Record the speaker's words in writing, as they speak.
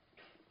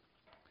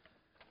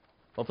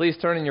Well, please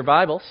turn in your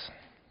Bibles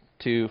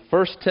to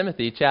 1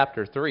 Timothy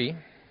chapter 3.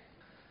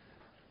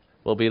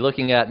 We'll be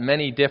looking at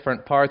many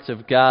different parts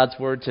of God's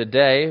Word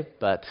today,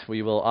 but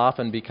we will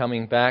often be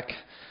coming back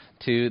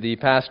to the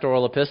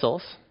pastoral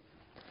epistles.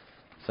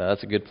 So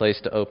that's a good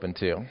place to open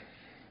to.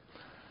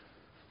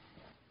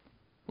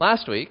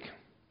 Last week,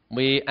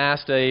 we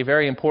asked a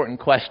very important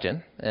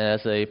question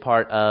as a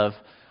part of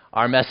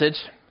our message.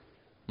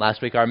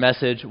 Last week, our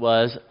message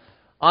was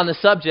on the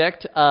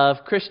subject of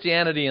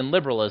Christianity and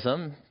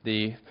Liberalism,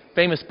 the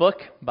famous book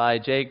by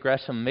J.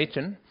 Gresham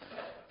Machen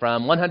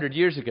from 100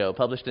 years ago,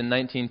 published in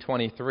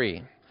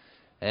 1923.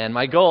 And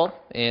my goal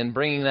in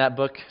bringing that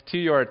book to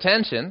your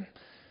attention,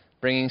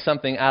 bringing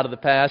something out of the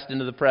past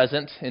into the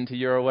present, into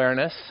your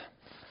awareness,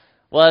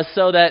 was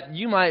so that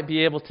you might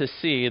be able to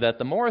see that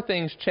the more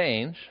things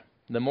change,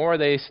 the more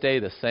they stay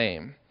the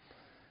same.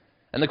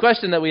 And the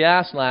question that we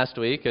asked last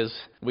week as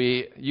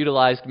we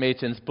utilized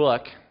Machen's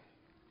book,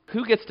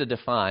 who gets to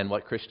define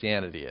what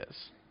Christianity is?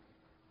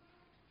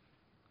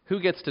 Who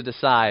gets to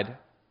decide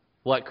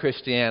what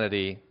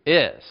Christianity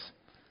is?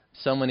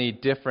 So many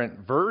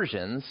different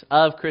versions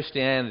of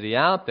Christianity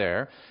out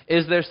there.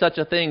 Is there such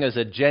a thing as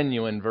a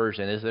genuine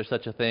version? Is there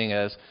such a thing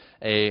as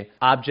an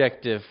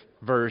objective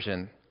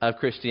version of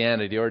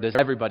Christianity? Or does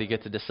everybody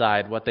get to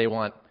decide what they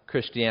want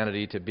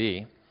Christianity to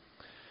be?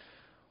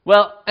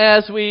 Well,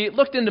 as we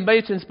looked into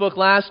Machen's book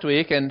last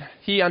week, and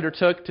he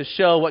undertook to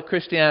show what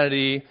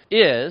Christianity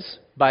is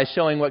by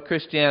showing what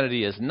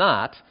Christianity is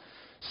not,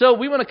 so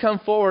we want to come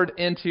forward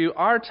into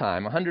our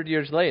time, 100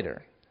 years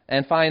later,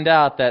 and find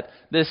out that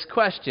this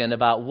question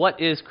about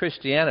what is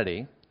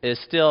Christianity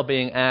is still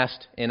being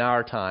asked in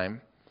our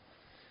time.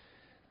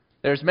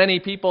 There's many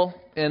people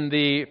in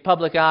the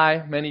public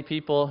eye, many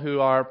people who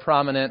are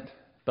prominent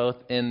both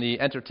in the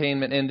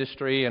entertainment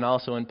industry and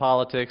also in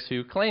politics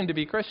who claim to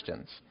be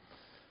Christians.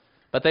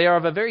 But they are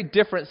of a very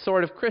different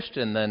sort of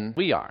Christian than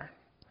we are.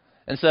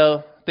 And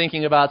so,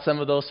 thinking about some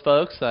of those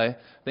folks, I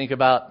think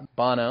about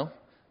Bono,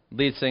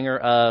 lead singer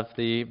of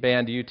the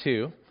band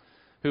U2,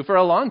 who for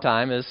a long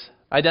time is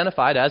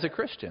identified as a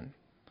Christian.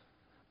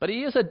 But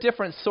he is a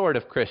different sort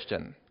of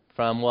Christian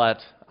from what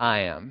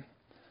I am.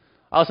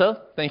 Also,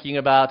 thinking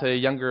about a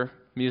younger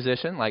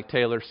musician like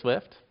Taylor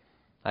Swift,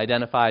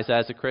 identifies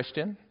as a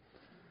Christian,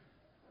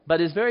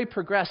 but is very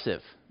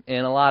progressive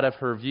in a lot of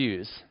her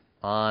views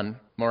on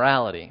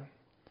morality.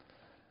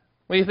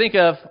 When you think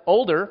of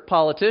older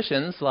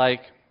politicians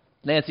like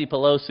Nancy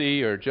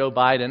Pelosi or Joe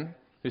Biden,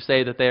 who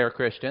say that they are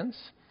Christians,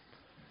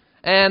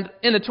 and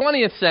in the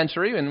 20th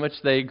century in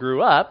which they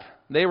grew up,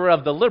 they were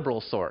of the liberal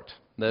sort,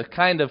 the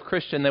kind of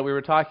Christian that we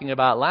were talking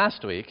about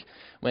last week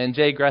when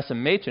J.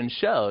 Gresham Machen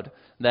showed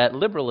that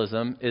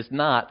liberalism is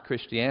not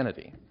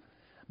Christianity.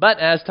 But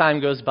as time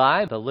goes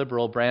by, the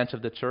liberal branch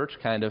of the church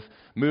kind of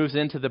moves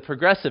into the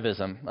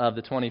progressivism of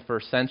the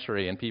 21st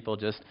century, and people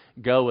just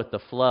go with the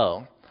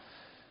flow.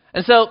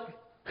 And so,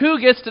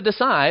 who gets to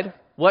decide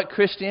what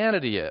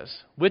Christianity is?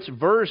 Which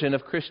version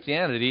of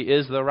Christianity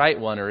is the right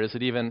one, or is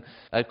it even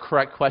a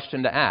correct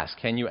question to ask?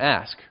 Can you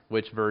ask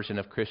which version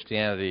of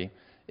Christianity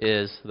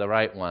is the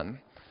right one?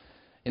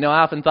 You know, I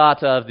often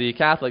thought of the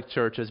Catholic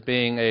Church as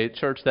being a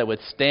church that would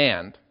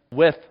stand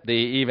with the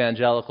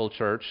evangelical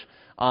church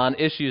on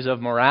issues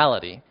of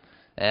morality.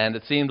 And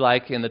it seemed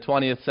like in the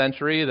 20th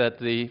century that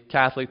the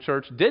Catholic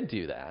Church did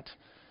do that.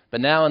 But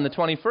now in the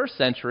 21st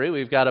century,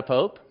 we've got a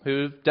pope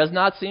who does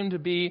not seem to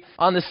be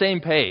on the same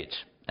page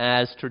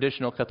as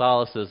traditional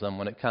Catholicism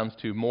when it comes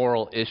to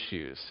moral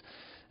issues.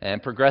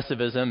 And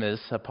progressivism is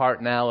a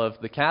part now of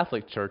the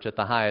Catholic Church at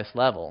the highest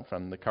level,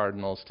 from the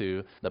cardinals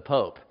to the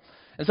pope.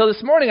 And so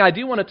this morning I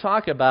do want to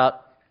talk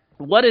about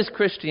what is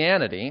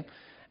Christianity,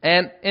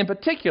 and in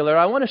particular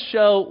I want to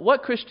show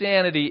what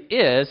Christianity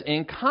is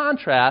in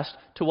contrast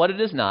to what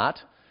it is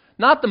not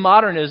the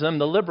modernism,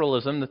 the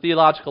liberalism, the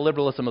theological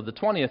liberalism of the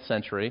 20th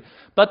century,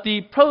 but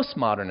the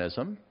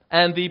postmodernism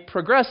and the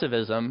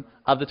progressivism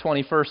of the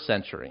 21st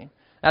century.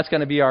 That's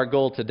going to be our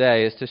goal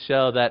today, is to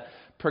show that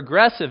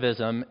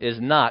progressivism is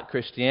not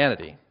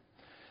Christianity.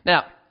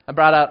 Now, I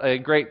brought out a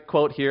great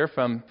quote here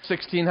from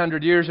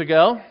 1600 years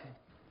ago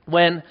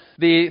when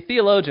the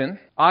theologian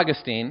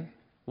Augustine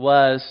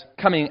was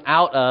coming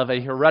out of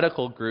a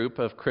heretical group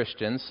of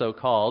Christians,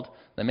 so-called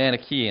the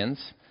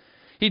Manichaeans.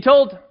 He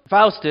told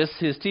Faustus,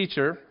 his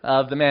teacher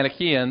of the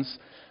Manichaeans,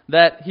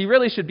 that he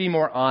really should be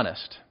more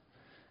honest.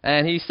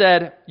 And he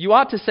said, "You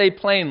ought to say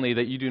plainly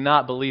that you do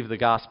not believe the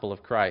gospel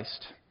of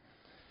Christ.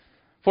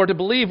 For to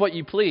believe what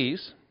you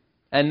please,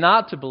 and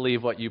not to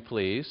believe what you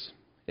please,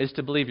 is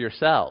to believe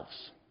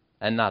yourselves,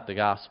 and not the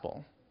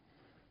gospel."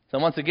 So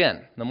once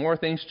again, the more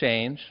things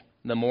change,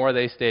 the more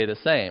they stay the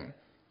same.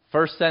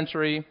 1st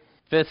century,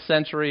 5th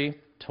century,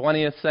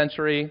 20th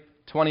century,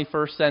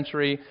 21st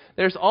century,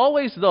 there's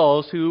always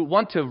those who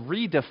want to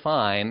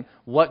redefine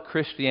what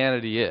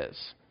Christianity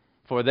is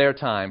for their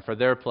time, for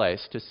their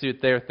place, to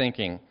suit their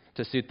thinking,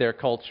 to suit their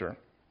culture.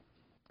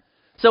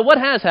 So what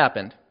has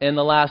happened in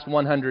the last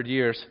 100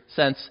 years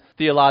since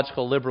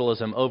theological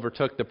liberalism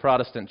overtook the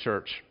Protestant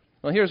church?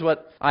 Well, here's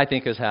what I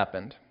think has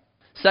happened.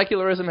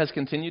 Secularism has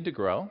continued to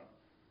grow.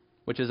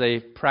 which is a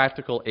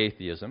practical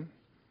atheism.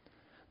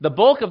 The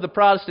bulk of the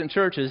Protestant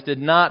churches did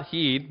not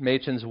heed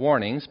Machen's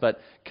warnings, but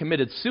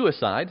committed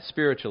suicide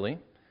spiritually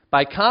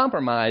by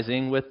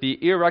compromising with the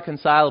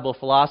irreconcilable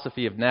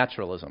philosophy of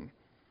naturalism.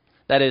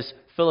 That is,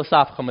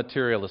 philosophical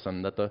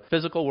materialism, that the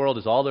physical world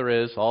is all there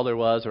is, all there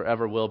was, or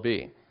ever will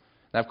be.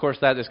 Now, of course,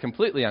 that is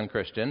completely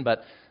unchristian,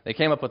 but they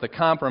came up with a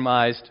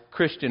compromised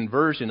Christian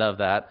version of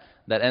that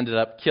ended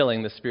up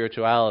killing the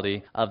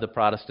spirituality of the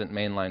Protestant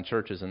mainline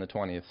churches in the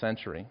 20th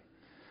century.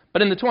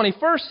 But in the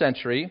 21st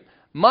century,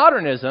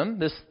 modernism,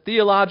 this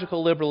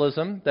theological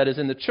liberalism that is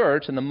in the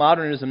church and the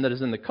modernism that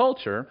is in the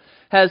culture,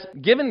 has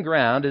given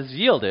ground, has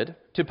yielded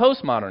to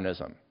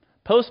postmodernism.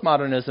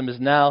 Postmodernism is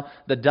now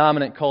the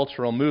dominant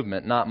cultural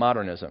movement, not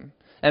modernism.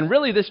 And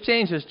really, this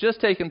change has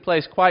just taken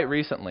place quite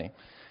recently.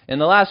 In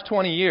the last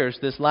 20 years,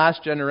 this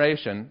last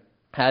generation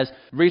has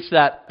reached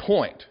that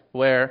point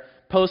where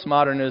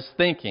postmodernist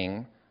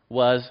thinking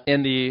was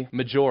in the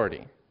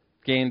majority,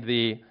 gained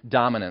the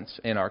dominance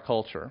in our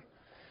culture.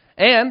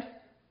 And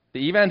the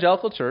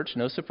evangelical church,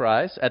 no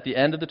surprise, at the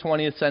end of the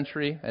 20th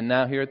century and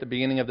now here at the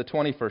beginning of the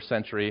 21st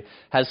century,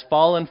 has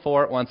fallen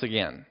for it once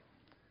again.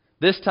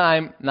 This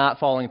time not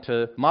falling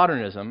to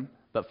modernism,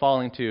 but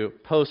falling to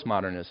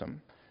postmodernism,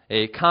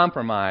 a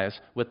compromise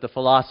with the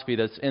philosophy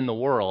that's in the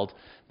world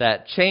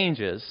that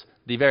changes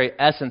the very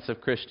essence of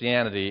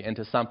Christianity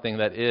into something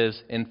that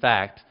is, in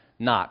fact,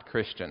 not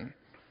Christian.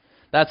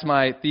 That's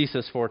my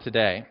thesis for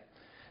today.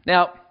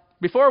 Now,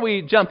 before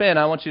we jump in,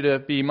 I want you to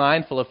be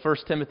mindful of 1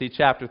 Timothy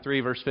chapter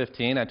 3, verse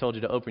 15. I told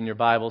you to open your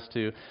Bibles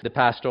to the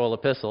pastoral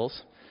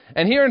epistles.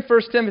 And here in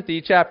 1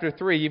 Timothy chapter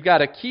 3, you've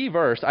got a key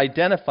verse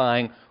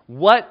identifying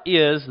what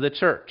is the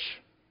church.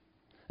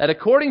 That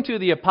according to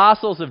the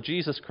apostles of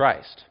Jesus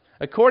Christ,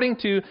 according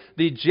to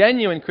the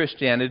genuine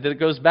Christianity that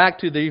goes back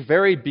to the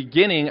very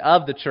beginning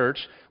of the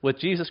church with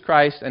Jesus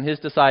Christ and His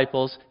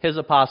disciples, His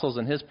apostles,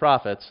 and His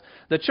prophets,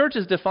 the church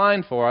is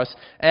defined for us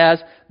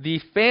as the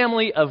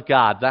family of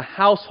God, the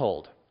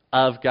household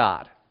of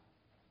God.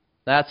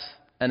 That's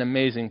an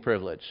amazing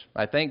privilege.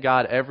 I thank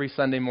God every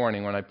Sunday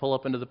morning when I pull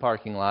up into the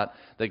parking lot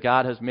that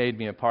God has made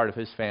me a part of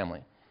His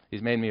family.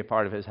 He's made me a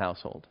part of His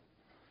household.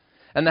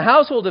 And the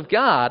household of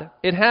God,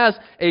 it has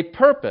a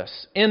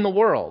purpose in the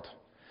world.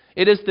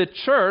 It is the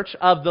church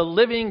of the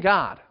living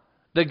God,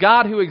 the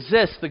God who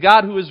exists, the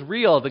God who is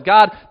real, the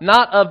God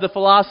not of the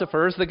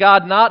philosophers, the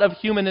God not of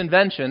human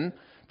invention,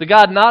 the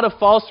God not of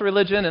false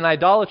religion and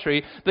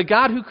idolatry, the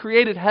God who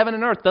created heaven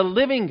and earth, the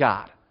living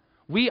God.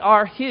 We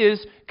are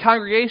His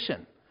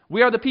congregation.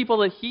 We are the people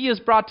that He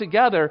has brought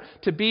together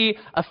to be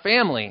a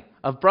family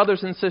of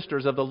brothers and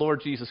sisters of the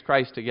Lord Jesus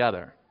Christ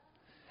together.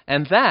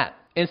 And that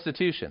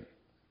institution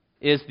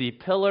is the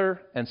pillar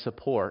and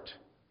support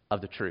of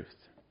the truth.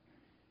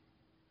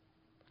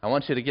 I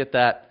want you to get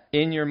that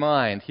in your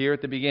mind here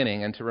at the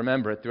beginning and to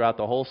remember it throughout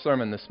the whole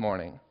sermon this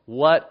morning.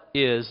 What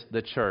is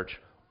the church?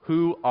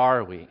 Who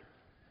are we?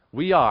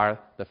 We are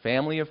the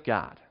family of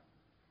God.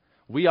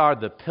 We are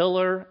the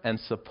pillar and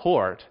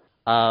support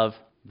of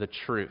the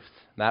truth.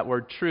 That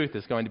word truth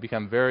is going to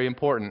become very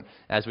important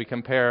as we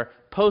compare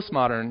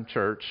postmodern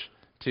church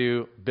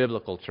to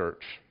biblical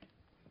church.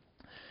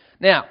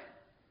 Now,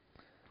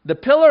 the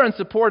pillar and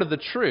support of the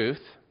truth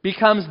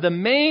becomes the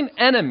main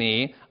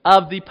enemy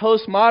of the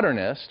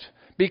postmodernist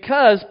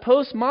because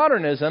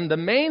postmodernism, the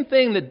main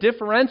thing that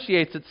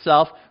differentiates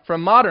itself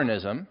from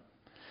modernism,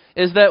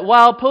 is that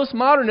while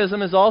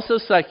postmodernism is also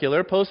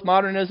secular,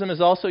 postmodernism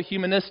is also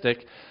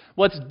humanistic,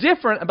 what's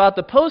different about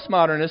the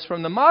postmodernist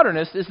from the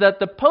modernist is that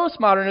the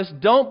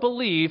postmodernists don't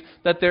believe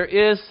that there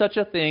is such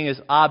a thing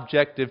as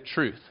objective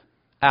truth,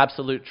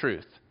 absolute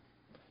truth.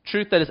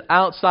 Truth that is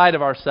outside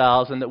of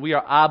ourselves and that we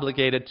are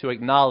obligated to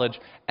acknowledge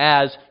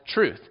as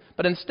truth.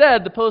 But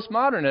instead, the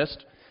postmodernist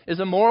is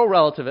a moral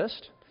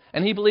relativist,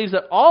 and he believes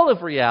that all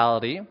of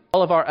reality,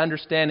 all of our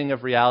understanding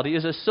of reality,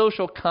 is a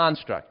social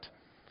construct,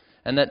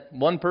 and that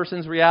one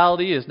person's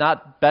reality is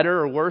not better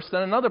or worse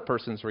than another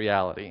person's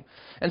reality.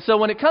 And so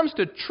when it comes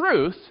to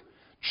truth,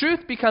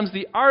 truth becomes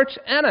the arch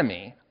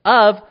enemy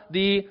of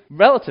the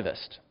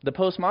relativist, the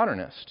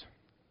postmodernist.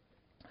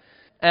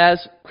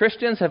 As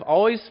Christians have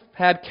always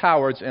had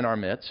cowards in our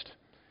midst,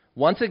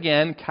 once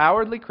again,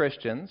 cowardly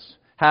Christians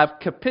have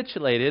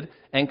capitulated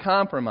and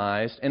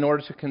compromised in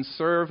order to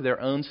conserve their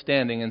own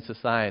standing in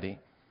society.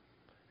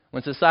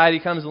 When society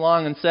comes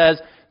along and says,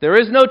 there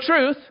is no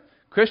truth,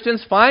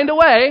 Christians find a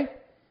way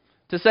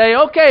to say,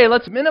 okay,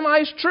 let's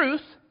minimize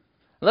truth.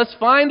 Let's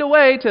find a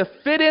way to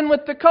fit in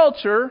with the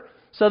culture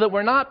so that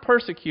we're not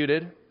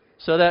persecuted,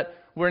 so that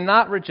we're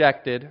not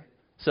rejected,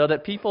 so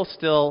that people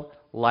still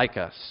like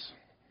us.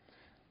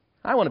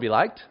 I want to be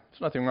liked.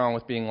 There's nothing wrong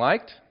with being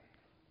liked.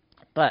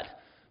 But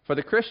for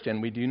the Christian,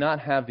 we do not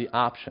have the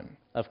option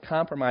of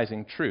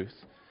compromising truth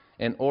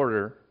in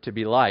order to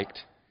be liked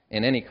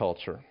in any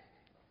culture.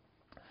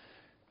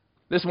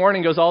 This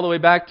warning goes all the way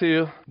back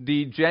to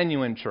the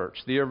genuine church,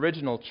 the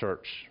original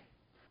church.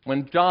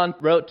 When John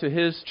wrote to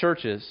his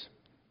churches,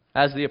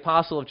 as the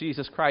apostle of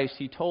Jesus Christ,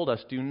 he told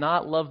us, do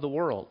not love the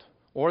world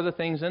or the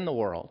things in the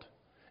world.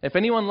 If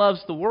anyone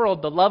loves the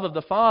world, the love of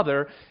the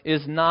Father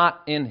is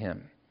not in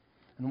him.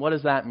 And what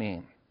does that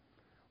mean?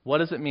 What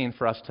does it mean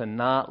for us to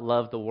not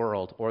love the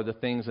world or the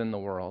things in the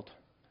world?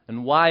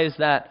 And why is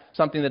that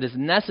something that is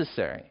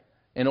necessary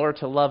in order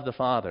to love the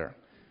Father?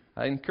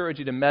 I encourage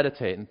you to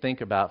meditate and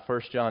think about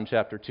 1 John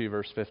chapter 2,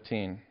 verse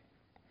 15.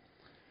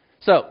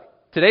 So,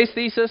 today's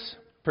thesis,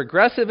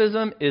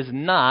 progressivism is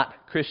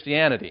not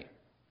Christianity.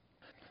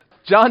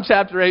 John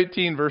chapter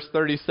 18, verse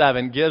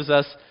 37 gives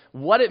us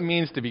what it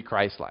means to be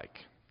Christ-like.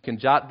 You can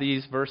jot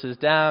these verses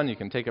down. You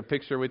can take a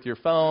picture with your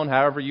phone,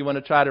 however you want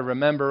to try to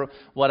remember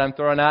what I'm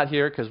throwing out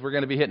here, because we're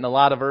going to be hitting a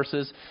lot of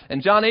verses. In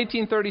John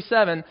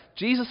 18:37,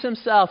 Jesus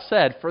himself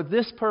said, "For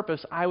this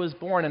purpose I was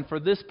born, and for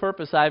this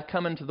purpose I have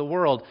come into the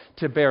world,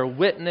 to bear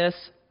witness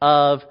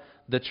of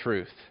the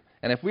truth."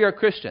 And if we are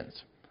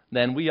Christians,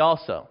 then we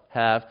also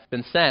have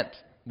been sent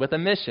with a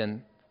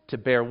mission to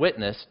bear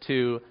witness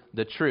to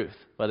the truth.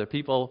 Whether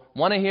people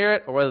want to hear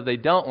it or whether they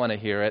don't want to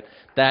hear it,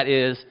 that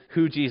is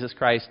who Jesus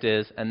Christ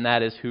is, and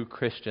that is who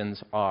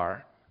Christians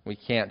are. We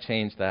can't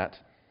change that.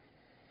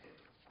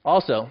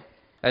 Also,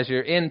 as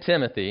you're in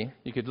Timothy,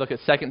 you could look at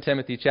 2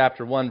 Timothy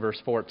chapter 1, verse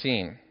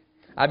 14.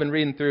 I've been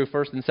reading through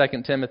 1 and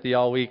 2 Timothy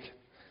all week.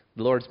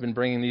 The Lord's been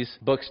bringing these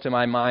books to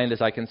my mind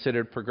as I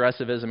considered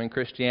progressivism and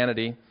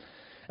Christianity.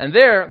 And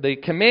there, the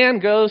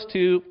command goes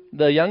to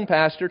the young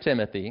pastor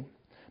Timothy,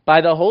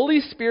 "By the Holy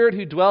Spirit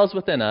who dwells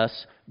within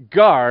us,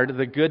 guard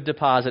the good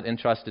deposit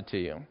entrusted to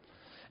you."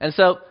 And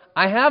so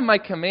I have my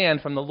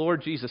command from the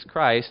Lord Jesus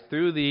Christ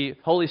through the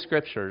Holy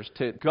Scriptures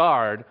to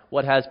guard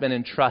what has been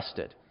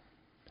entrusted.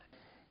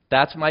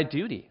 That's my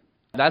duty.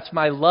 That's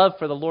my love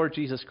for the Lord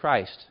Jesus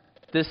Christ.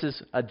 This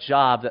is a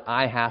job that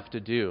I have to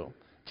do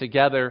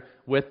together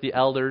with the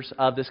elders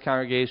of this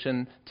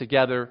congregation,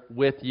 together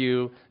with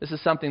you. This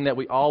is something that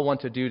we all want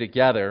to do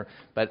together,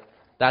 but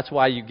that's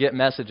why you get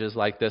messages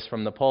like this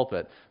from the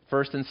pulpit.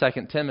 1 and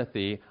 2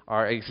 Timothy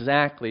are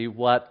exactly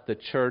what the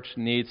church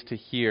needs to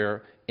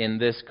hear in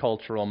this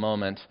cultural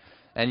moment.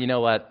 And you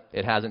know what?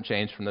 It hasn't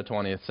changed from the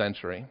 20th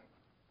century.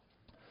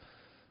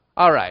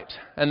 All right.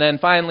 And then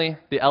finally,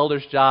 the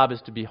elder's job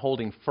is to be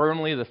holding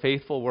firmly the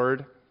faithful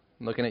word,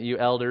 I'm looking at you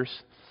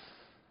elders,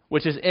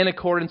 which is in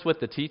accordance with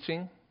the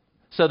teaching,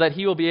 so that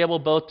he will be able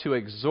both to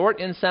exhort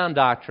in sound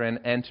doctrine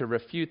and to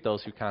refute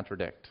those who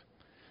contradict.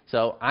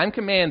 So I'm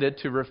commanded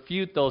to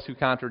refute those who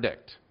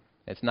contradict.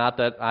 It's not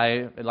that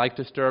I like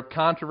to stir up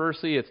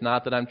controversy. It's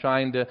not that I'm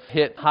trying to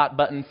hit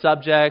hot-button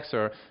subjects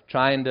or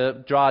trying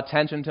to draw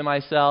attention to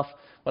myself.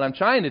 What I'm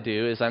trying to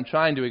do is I'm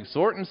trying to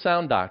exhort in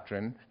sound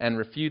doctrine and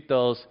refute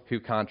those who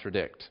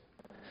contradict.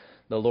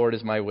 The Lord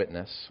is my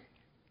witness.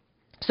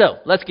 So,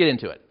 let's get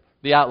into it.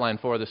 The outline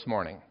for this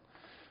morning.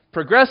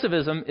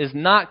 Progressivism is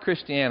not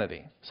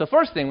Christianity. So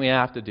first thing we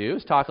have to do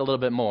is talk a little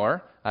bit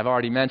more. I've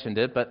already mentioned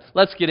it, but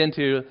let's get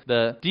into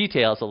the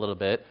details a little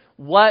bit.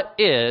 What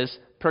is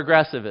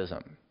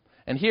progressivism?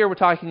 And here we're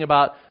talking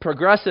about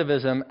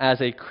progressivism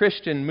as a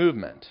Christian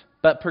movement.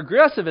 But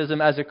progressivism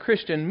as a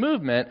Christian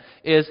movement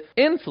is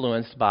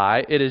influenced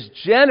by, it is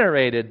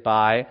generated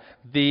by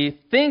the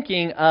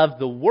thinking of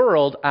the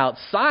world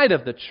outside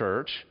of the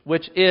church,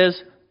 which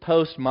is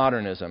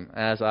postmodernism,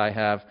 as I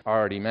have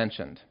already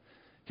mentioned.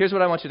 Here's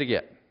what I want you to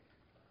get.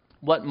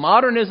 What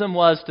modernism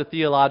was to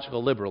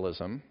theological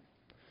liberalism,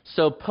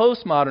 so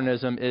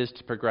postmodernism is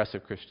to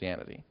progressive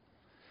Christianity.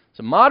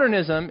 So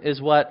modernism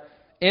is what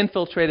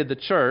infiltrated the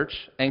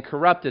church and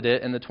corrupted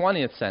it in the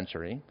 20th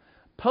century.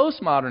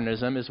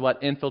 Postmodernism is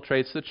what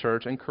infiltrates the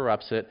church and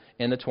corrupts it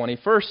in the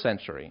 21st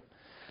century.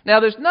 Now,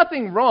 there's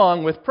nothing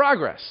wrong with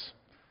progress.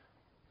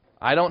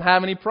 I don't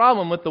have any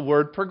problem with the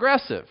word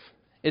progressive.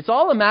 It's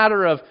all a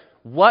matter of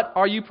what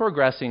are you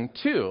progressing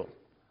to,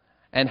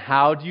 and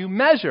how do you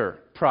measure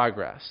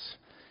progress?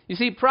 You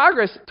see,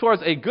 progress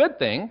towards a good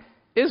thing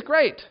is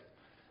great.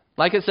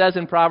 Like it says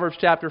in Proverbs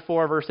chapter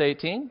 4, verse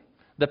 18,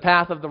 "The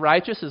path of the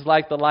righteous is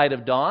like the light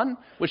of dawn,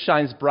 which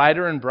shines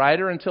brighter and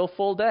brighter until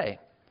full day."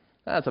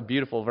 That's a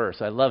beautiful verse.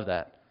 I love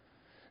that.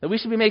 That we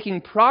should be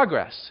making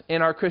progress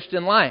in our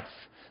Christian life.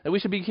 That we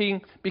should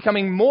be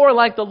becoming more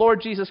like the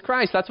Lord Jesus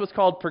Christ. That's what's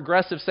called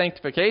progressive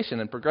sanctification,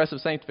 and progressive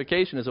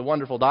sanctification is a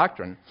wonderful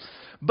doctrine.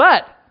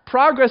 But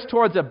progress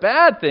towards a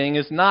bad thing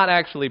is not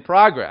actually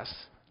progress.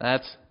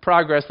 That's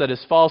progress that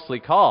is falsely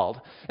called.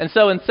 And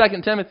so in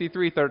 2 Timothy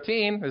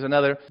 3:13, there's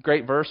another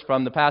great verse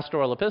from the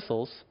pastoral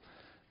epistles.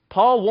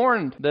 Paul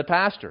warned the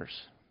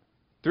pastors.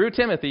 Through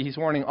Timothy, he's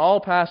warning all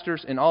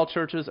pastors in all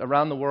churches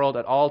around the world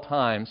at all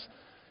times.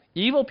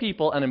 Evil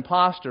people and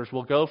imposters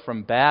will go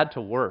from bad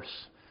to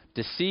worse,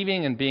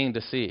 deceiving and being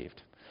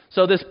deceived.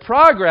 So this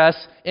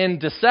progress in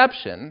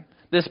deception,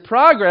 this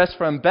progress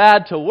from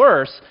bad to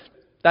worse,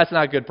 that's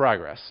not good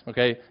progress,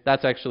 okay?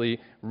 That's actually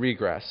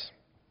regress.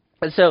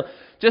 And so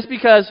just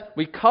because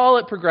we call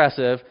it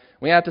progressive,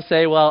 we have to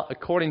say, well,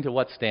 according to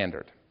what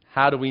standard?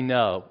 How do we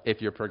know if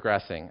you're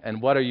progressing?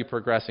 And what are you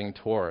progressing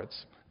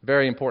towards?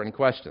 Very important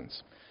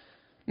questions.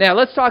 Now,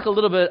 let's talk a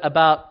little bit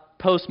about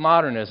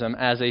postmodernism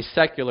as a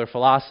secular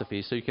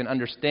philosophy so you can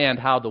understand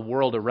how the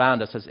world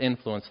around us has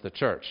influenced the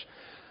church.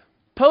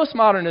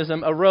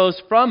 postmodernism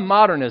arose from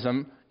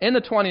modernism in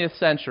the 20th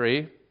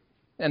century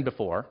and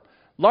before,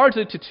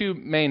 largely to two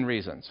main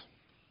reasons.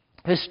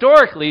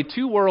 Historically,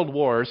 2 world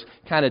wars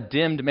kind of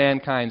dimmed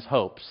mankind's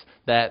hopes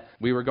that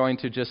we were going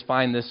to just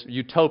find this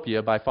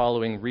utopia by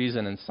following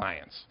reason and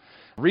science.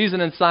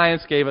 Reason and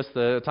science gave us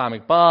the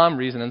atomic bomb.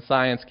 Reason and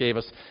science gave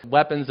us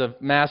weapons of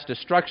mass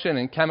destruction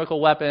and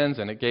chemical weapons,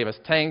 and it gave us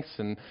tanks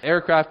and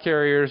aircraft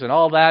carriers and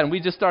all that, and we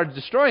just started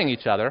destroying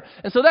each other.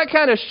 And so that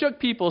kind of shook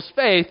people's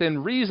faith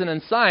in reason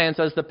and science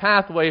as the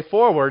pathway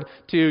forward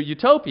to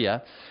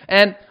utopia.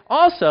 And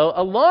also,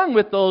 along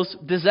with those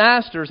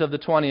disasters of the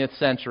 20th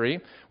century,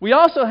 we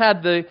also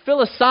had the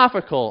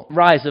philosophical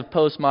rise of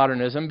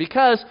postmodernism,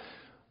 because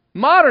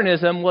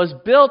modernism was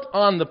built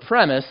on the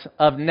premise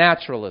of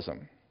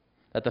naturalism.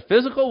 That the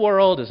physical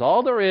world is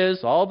all there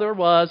is, all there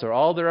was, or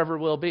all there ever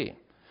will be.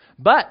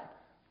 But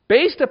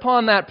based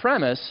upon that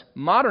premise,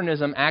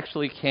 modernism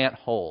actually can't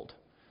hold.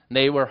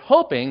 They were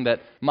hoping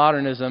that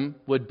modernism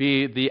would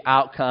be the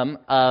outcome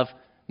of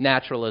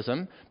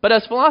naturalism. But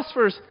as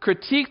philosophers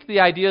critiqued the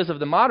ideas of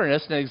the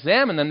modernists and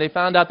examined them, they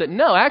found out that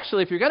no,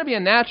 actually, if you're going to be a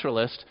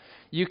naturalist,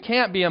 you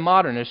can't be a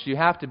modernist. You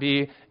have to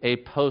be a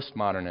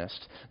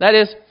postmodernist. That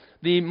is,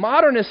 the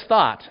modernist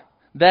thought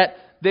that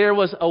there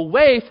was a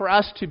way for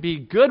us to be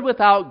good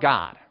without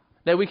God,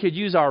 that we could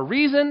use our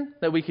reason,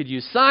 that we could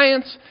use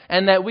science,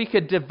 and that we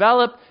could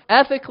develop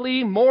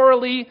ethically,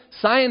 morally,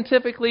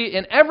 scientifically,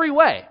 in every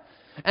way.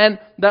 And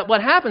that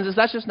what happens is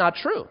that's just not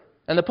true.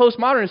 And the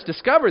postmodernists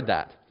discovered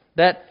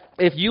that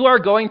if you are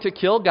going to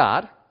kill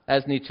God,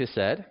 as Nietzsche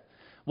said,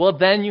 well,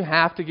 then you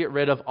have to get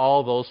rid of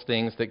all those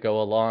things that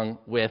go along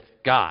with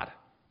God,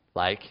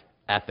 like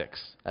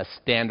ethics, a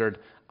standard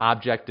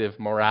objective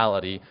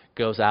morality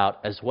goes out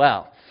as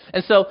well.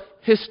 And so,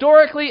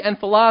 historically and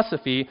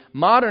philosophy,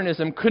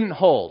 modernism couldn't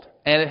hold,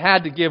 and it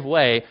had to give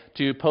way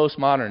to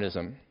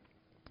postmodernism.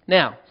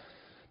 Now,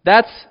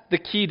 that's the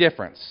key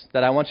difference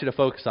that I want you to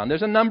focus on.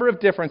 There's a number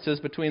of differences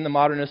between the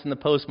modernists and the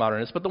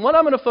postmodernists, but the one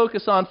I'm going to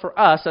focus on for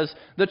us as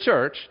the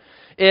church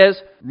is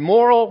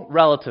moral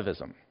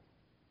relativism.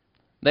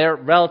 They're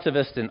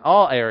relativists in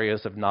all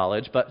areas of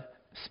knowledge, but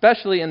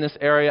especially in this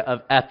area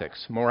of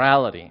ethics,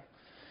 morality.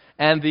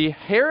 And the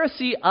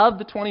heresy of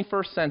the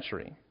 21st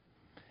century,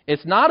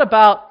 it's not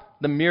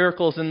about the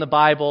miracles in the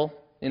Bible.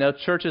 You know,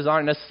 churches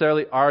aren't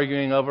necessarily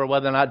arguing over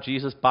whether or not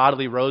Jesus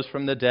bodily rose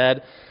from the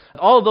dead.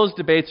 All of those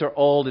debates are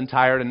old and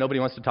tired, and nobody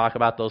wants to talk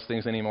about those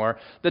things anymore.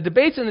 The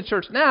debates in the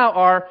church now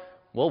are,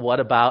 well, what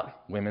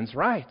about women's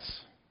rights?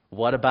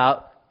 What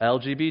about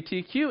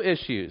LGBTQ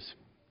issues?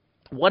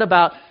 What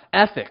about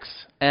ethics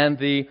and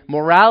the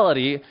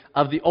morality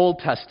of the Old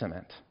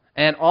Testament?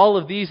 And all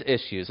of these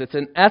issues, it's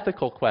an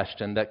ethical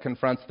question that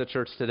confronts the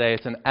church today.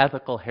 It's an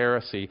ethical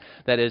heresy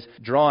that is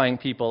drawing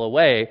people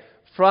away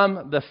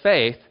from the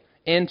faith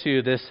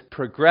into this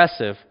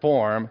progressive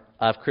form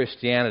of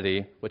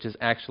Christianity, which is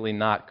actually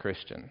not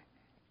Christian.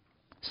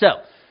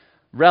 So,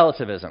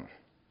 relativism.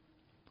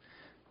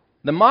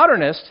 The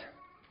modernist,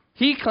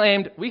 he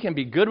claimed we can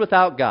be good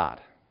without God.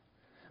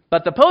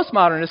 But the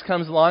postmodernist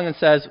comes along and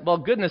says, well,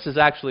 goodness is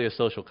actually a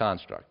social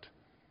construct.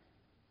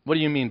 What do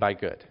you mean by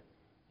good?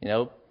 You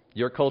know,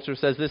 your culture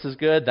says this is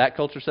good, that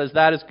culture says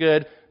that is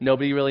good,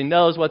 nobody really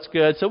knows what's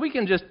good, so we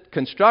can just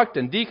construct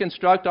and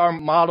deconstruct our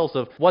models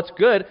of what's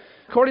good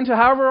according to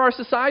however our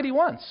society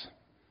wants.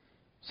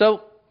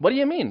 So, what do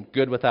you mean,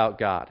 good without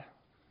God?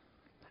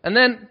 And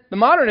then the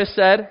modernist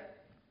said,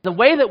 the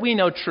way that we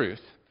know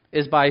truth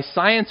is by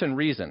science and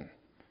reason.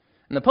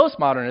 And the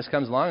postmodernist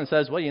comes along and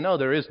says, well, you know,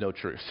 there is no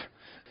truth.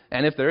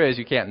 And if there is,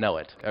 you can't know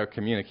it or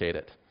communicate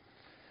it.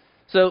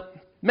 So,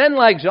 men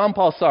like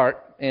Jean-Paul Sartre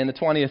in the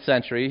 20th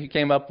century, he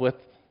came up with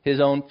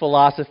his own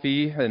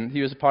philosophy, and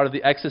he was a part of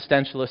the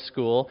existentialist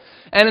school.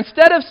 And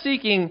instead of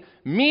seeking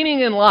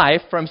meaning in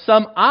life from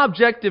some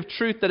objective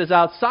truth that is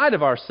outside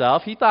of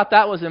ourselves, he thought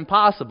that was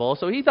impossible.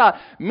 So he thought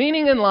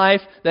meaning in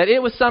life, that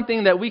it was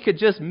something that we could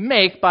just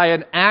make by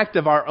an act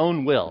of our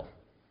own will.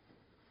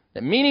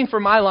 That meaning for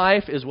my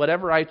life is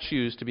whatever I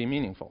choose to be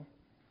meaningful.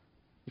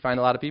 You find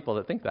a lot of people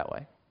that think that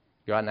way.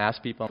 You go out and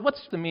ask people,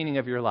 what's the meaning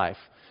of your life?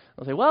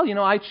 They'll say, well, you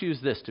know, I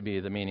choose this to be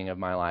the meaning of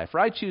my life, or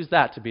I choose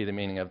that to be the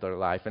meaning of their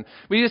life. And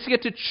we just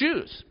get to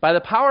choose by the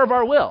power of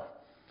our will,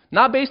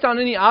 not based on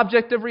any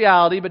objective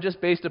reality, but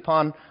just based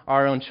upon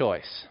our own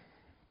choice.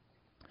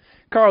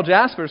 Karl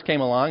Jaspers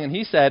came along and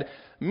he said,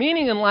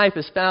 meaning in life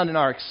is found in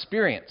our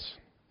experience.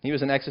 He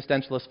was an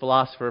existentialist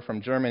philosopher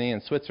from Germany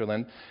and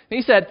Switzerland. And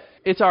he said,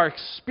 it's our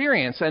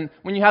experience, and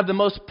when you have the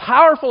most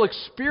powerful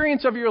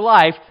experience of your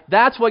life,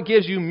 that's what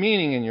gives you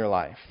meaning in your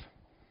life.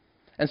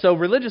 And so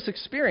religious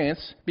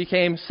experience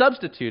became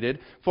substituted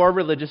for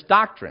religious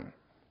doctrine.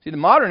 See, the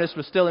modernist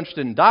was still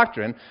interested in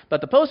doctrine,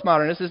 but the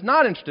postmodernist is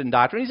not interested in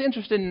doctrine. He's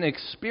interested in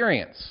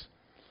experience.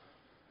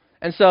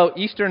 And so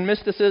Eastern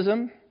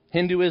mysticism,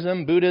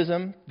 Hinduism,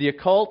 Buddhism, the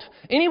occult,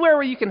 anywhere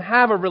where you can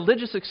have a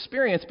religious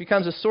experience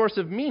becomes a source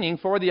of meaning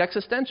for the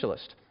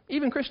existentialist,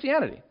 even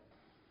Christianity.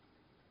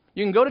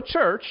 You can go to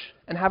church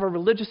and have a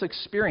religious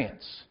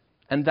experience,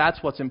 And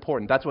that's what's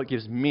important. That's what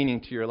gives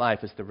meaning to your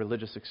life, is the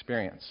religious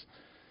experience.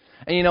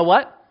 And you know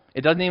what?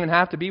 It doesn't even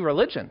have to be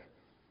religion.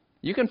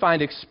 You can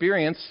find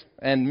experience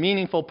and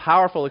meaningful,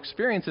 powerful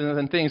experiences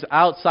and things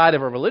outside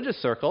of a religious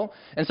circle.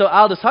 And so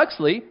Aldous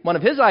Huxley, one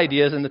of his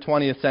ideas in the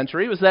 20th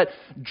century was that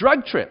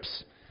drug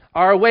trips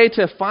are a way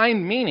to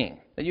find meaning.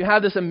 That you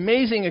have this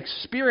amazing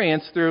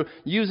experience through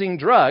using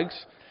drugs,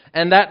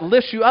 and that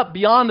lifts you up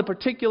beyond the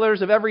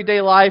particulars of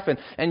everyday life,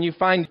 and you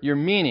find your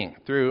meaning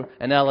through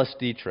an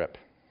LSD trip.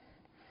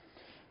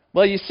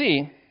 Well, you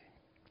see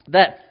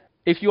that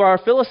if you are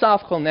a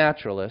philosophical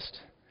naturalist,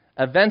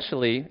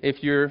 eventually,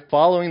 if you're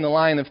following the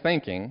line of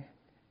thinking,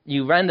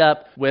 you end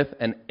up with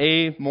an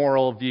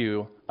amoral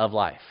view of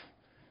life.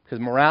 Because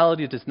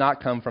morality does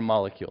not come from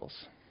molecules.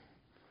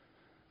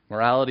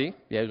 Morality,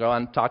 you go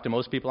and talk to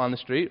most people on the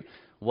street.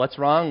 What's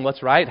wrong?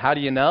 What's right? How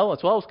do you know?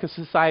 It's because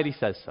society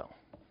says so.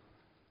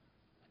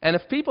 And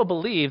if people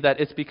believe that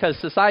it's because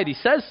society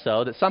says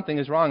so, that something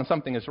is wrong and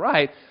something is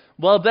right,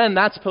 well, then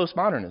that's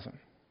postmodernism.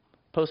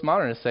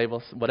 Postmodernists say,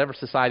 well, whatever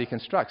society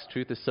constructs,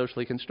 truth is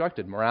socially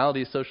constructed,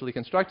 morality is socially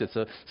constructed,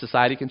 so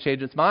society can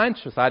change its mind,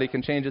 society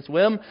can change its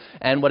whim,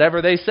 and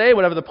whatever they say,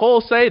 whatever the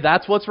polls say,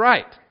 that's what's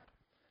right.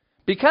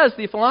 Because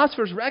the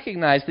philosophers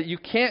recognize that you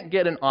can't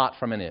get an ought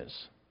from an is.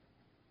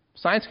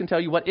 Science can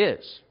tell you what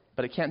is,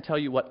 but it can't tell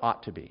you what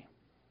ought to be.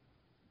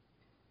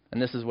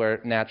 And this is where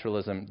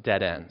naturalism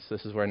dead ends.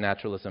 This is where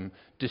naturalism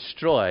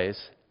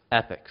destroys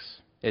ethics.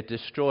 It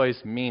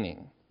destroys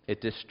meaning. It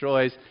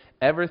destroys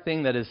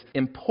everything that is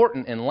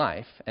important in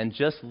life and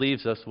just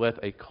leaves us with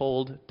a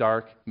cold,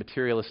 dark,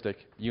 materialistic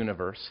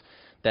universe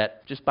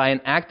that just by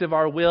an act of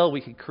our will, we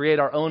can create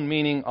our own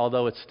meaning,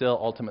 although it's still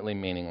ultimately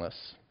meaningless.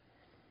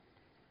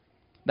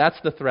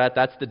 That's the threat,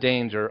 that's the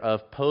danger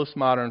of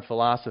postmodern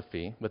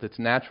philosophy with its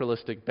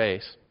naturalistic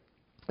base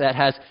that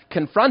has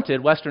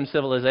confronted Western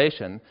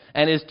civilization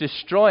and is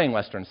destroying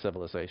Western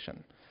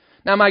civilization.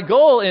 Now, my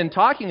goal in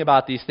talking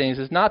about these things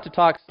is not to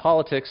talk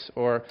politics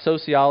or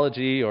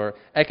sociology or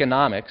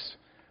economics.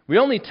 We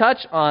only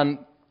touch on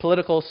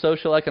political,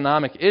 social,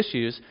 economic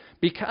issues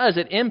because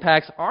it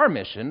impacts our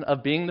mission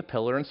of being the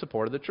pillar and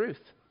support of the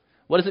truth.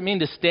 What does it mean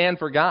to stand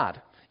for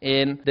God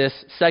in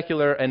this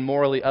secular and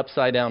morally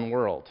upside-down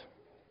world?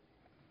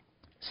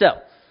 So,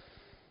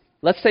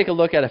 let's take a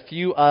look at a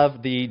few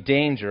of the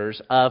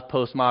dangers of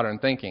postmodern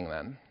thinking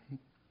then.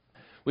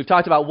 We've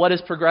talked about what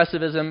is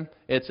progressivism.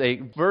 It's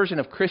a version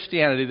of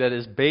Christianity that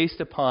is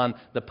based upon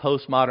the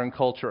postmodern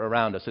culture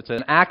around us. It's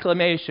an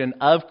acclamation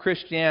of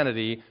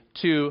Christianity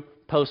to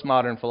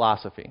postmodern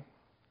philosophy.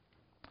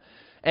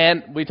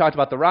 And we talked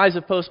about the rise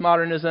of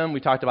postmodernism. We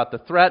talked about the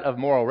threat of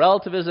moral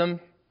relativism.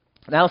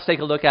 Now let's take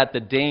a look at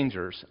the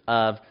dangers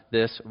of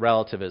this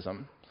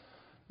relativism.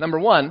 Number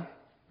one,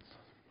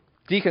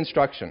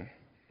 deconstruction.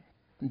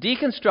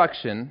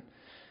 Deconstruction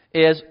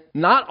is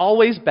not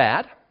always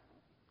bad.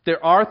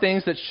 There are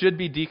things that should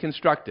be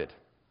deconstructed.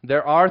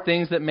 There are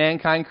things that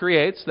mankind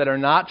creates that are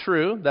not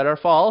true, that are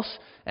false,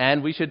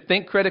 and we should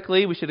think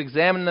critically, we should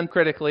examine them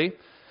critically.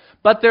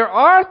 But there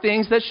are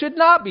things that should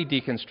not be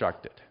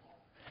deconstructed.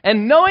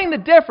 And knowing the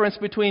difference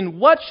between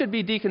what should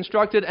be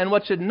deconstructed and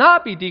what should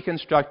not be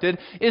deconstructed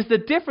is the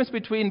difference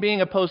between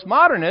being a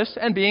postmodernist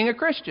and being a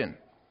Christian.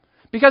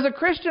 Because a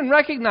Christian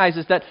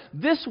recognizes that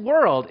this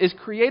world is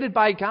created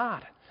by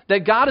God.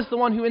 That God is the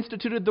one who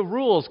instituted the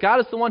rules. God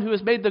is the one who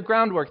has made the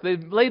groundwork.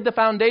 They've laid the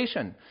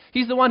foundation.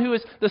 He's the one who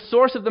is the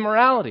source of the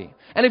morality.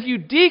 And if you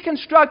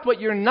deconstruct what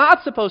you're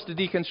not supposed to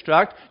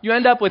deconstruct, you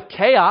end up with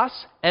chaos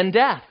and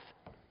death.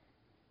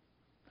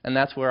 And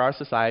that's where our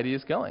society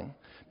is going.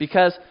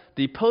 Because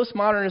the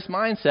postmodernist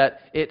mindset,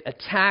 it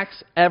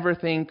attacks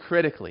everything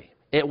critically.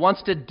 It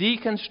wants to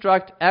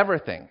deconstruct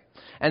everything.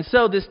 And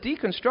so this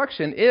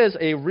deconstruction is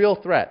a real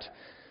threat.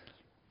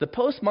 The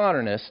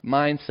postmodernist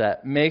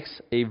mindset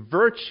makes a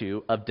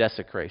virtue of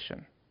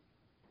desecration.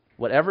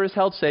 Whatever is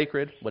held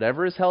sacred,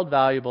 whatever is held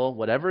valuable,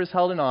 whatever is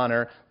held in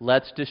honor,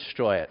 let's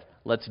destroy it.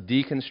 Let's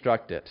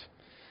deconstruct it.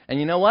 And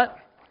you know what?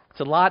 It's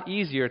a lot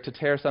easier to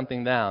tear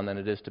something down than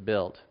it is to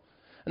build.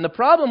 And the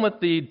problem with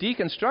the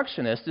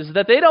deconstructionist is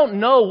that they don't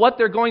know what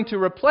they're going to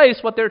replace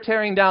what they're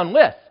tearing down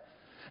with.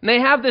 And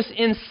they have this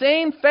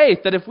insane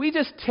faith that if we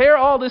just tear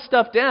all this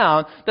stuff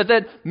down,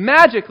 that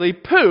magically,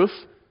 poof,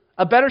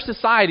 a better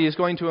society is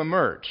going to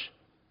emerge.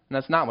 And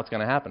that's not what's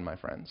going to happen, my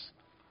friends.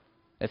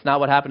 It's not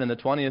what happened in the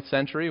 20th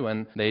century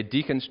when they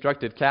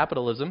deconstructed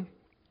capitalism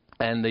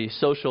and the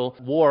social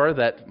war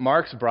that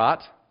Marx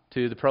brought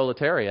to the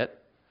proletariat.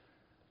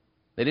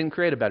 They didn't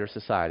create a better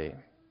society.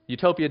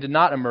 Utopia did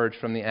not emerge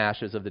from the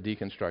ashes of the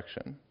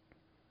deconstruction.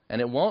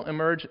 And it won't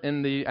emerge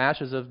in the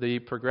ashes of the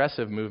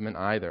progressive movement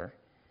either.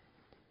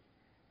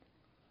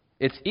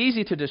 It's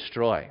easy to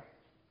destroy,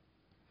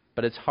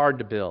 but it's hard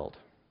to build.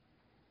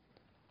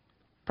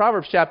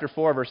 Proverbs chapter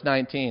 4, verse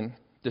 19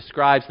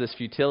 describes this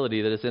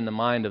futility that is in the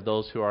mind of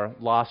those who are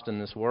lost in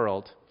this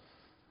world.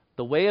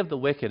 The way of the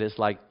wicked is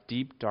like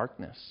deep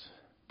darkness.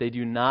 They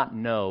do not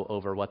know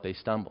over what they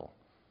stumble.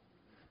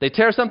 They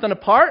tear something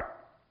apart,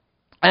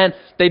 and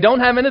they don't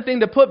have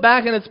anything to put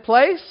back in its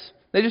place.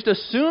 They just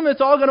assume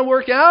it's all going to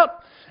work out,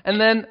 And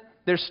then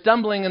they're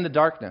stumbling in the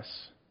darkness.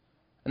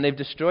 And they've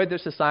destroyed their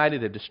society,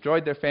 they've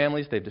destroyed their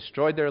families, they've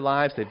destroyed their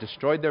lives, they've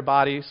destroyed their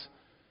bodies.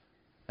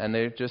 And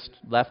they're just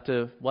left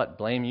to, what?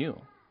 Blame you.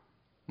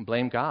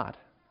 Blame God.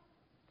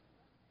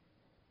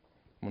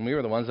 When we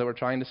were the ones that were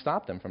trying to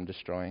stop them from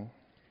destroying.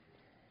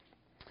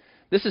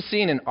 This is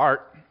seen in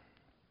art.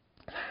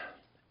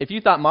 If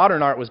you thought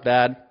modern art was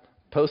bad,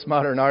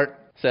 postmodern art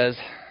says,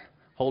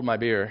 hold my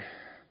beer.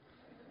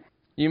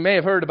 You may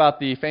have heard about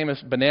the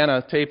famous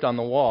banana taped on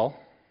the wall.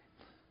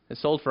 It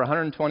sold for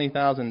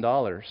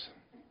 $120,000.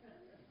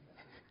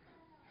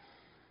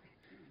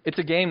 It's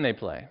a game they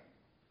play.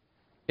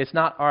 It's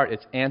not art,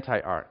 it's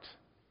anti-art.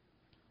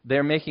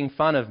 They're making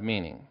fun of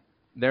meaning.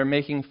 They're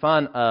making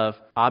fun of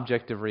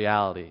objective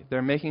reality.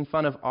 They're making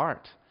fun of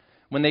art.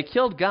 When they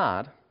killed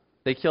God,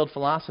 they killed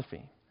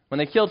philosophy. When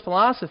they killed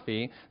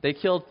philosophy, they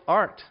killed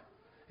art.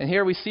 And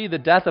here we see the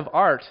death of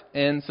art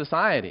in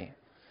society.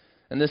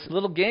 And this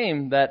little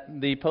game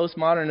that the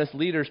postmodernist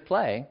leaders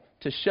play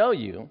to show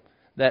you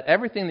that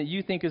everything that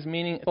you think is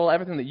meaningful,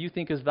 everything that you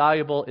think is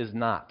valuable is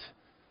not.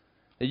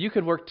 That you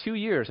could work 2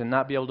 years and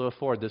not be able to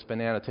afford this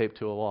banana taped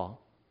to a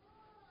wall.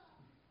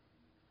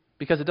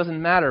 Because it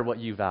doesn't matter what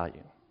you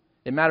value.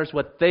 It matters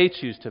what they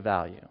choose to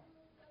value.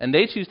 And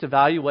they choose to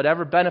value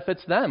whatever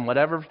benefits them,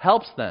 whatever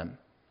helps them.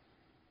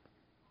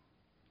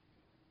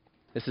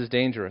 This is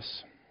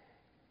dangerous.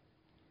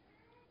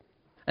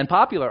 And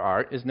popular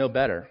art is no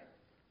better.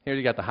 Here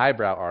you got the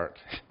highbrow art.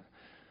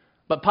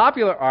 But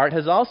popular art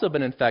has also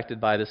been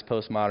infected by this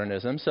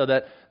postmodernism, so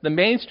that the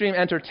mainstream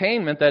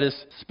entertainment that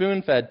is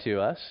spoon-fed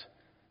to us,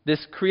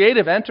 this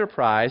creative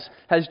enterprise,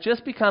 has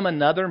just become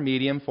another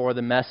medium for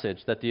the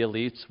message that the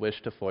elites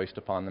wish to foist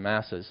upon the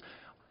masses.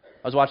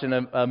 I was watching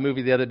a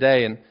movie the other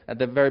day, and at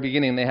the very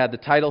beginning they had the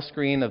title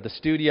screen of the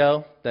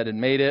studio that had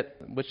made it.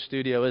 Which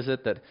studio is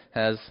it that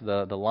has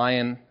the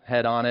lion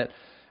head on it?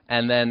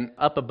 And then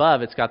up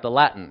above it's got the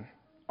Latin,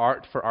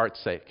 art for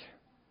art's sake.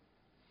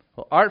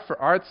 Well, art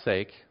for art's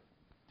sake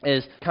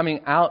is coming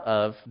out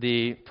of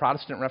the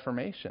Protestant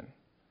Reformation.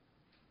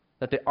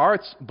 That the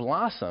arts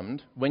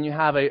blossomed when you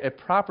have a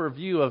proper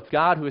view of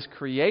God who has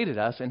created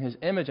us in His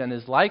image and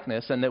His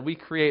likeness, and that we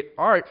create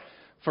art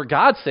for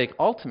God's sake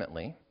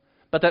ultimately.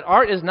 But that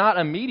art is not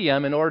a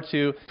medium in order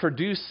to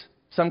produce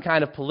some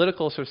kind of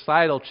political,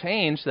 societal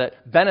change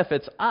that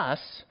benefits us,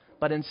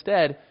 but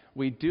instead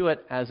we do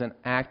it as an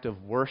act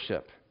of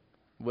worship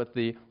with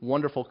the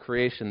wonderful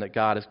creation that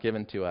God has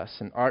given to us.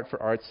 And art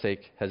for art's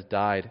sake has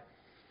died.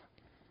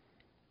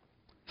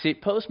 See,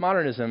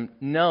 postmodernism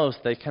knows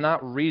they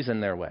cannot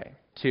reason their way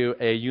to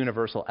a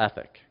universal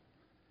ethic.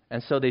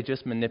 And so they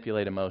just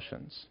manipulate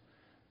emotions.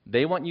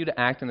 They want you to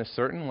act in a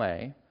certain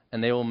way,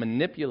 and they will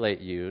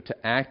manipulate you to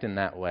act in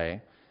that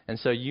way. And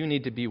so you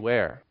need to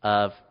beware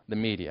of the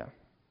media.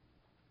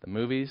 The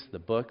movies, the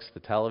books, the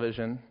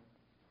television.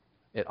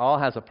 It all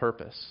has a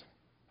purpose.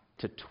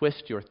 To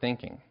twist your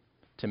thinking.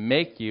 To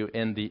make you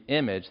in the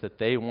image that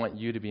they want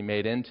you to be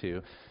made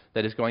into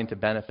that is going to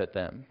benefit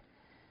them.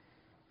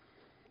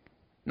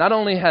 Not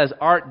only has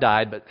art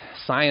died, but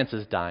science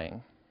is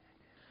dying.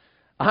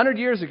 100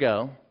 years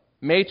ago,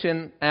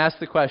 Machen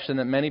asked the question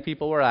that many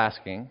people were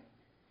asking: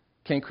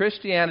 can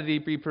Christianity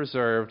be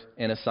preserved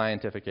in a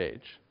scientific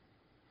age?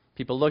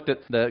 People looked at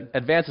the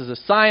advances of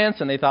science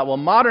and they thought, well,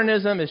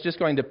 modernism is just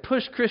going to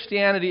push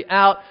Christianity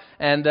out,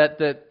 and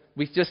that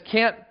we just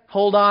can't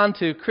hold on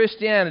to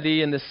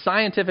Christianity in this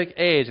scientific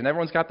age, and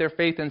everyone's got their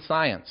faith in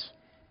science.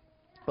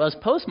 Well, as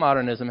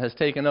postmodernism has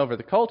taken over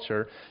the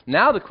culture,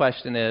 now the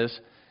question is,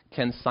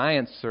 can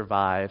science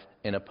survive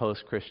in a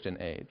post-Christian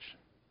age?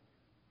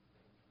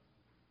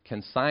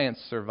 Can science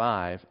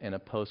survive in a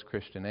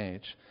post-Christian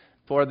age?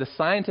 For the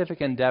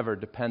scientific endeavor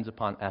depends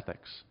upon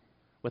ethics.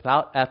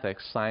 Without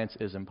ethics, science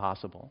is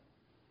impossible.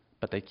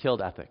 But they killed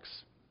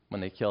ethics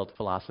when they killed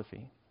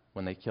philosophy,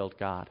 when they killed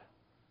God.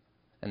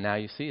 And now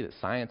you see that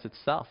science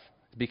itself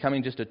is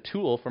becoming just a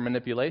tool for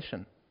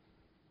manipulation.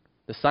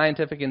 The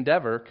scientific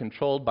endeavor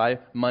controlled by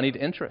moneyed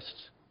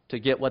interests to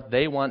get what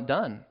they want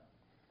done.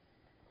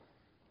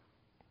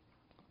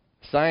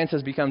 Science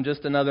has become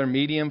just another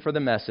medium for the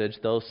message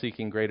those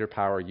seeking greater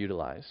power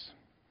utilize.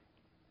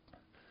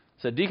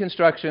 So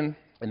deconstruction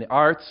in the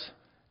arts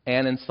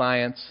and in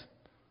science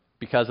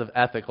because of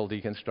ethical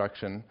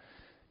deconstruction.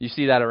 You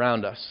see that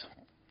around us.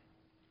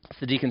 It's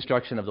the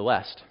deconstruction of the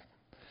West.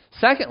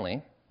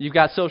 Secondly, you've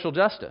got social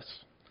justice.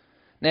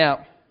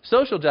 Now,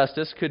 social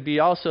justice could be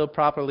also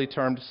properly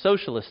termed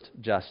socialist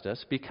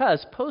justice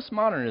because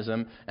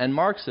postmodernism and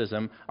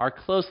Marxism are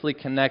closely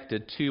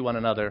connected to one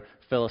another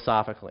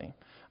philosophically.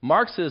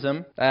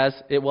 Marxism, as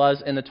it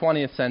was in the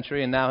 20th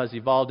century and now has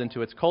evolved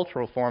into its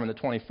cultural form in the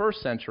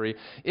 21st century,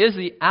 is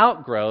the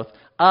outgrowth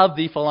of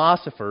the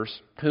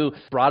philosophers who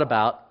brought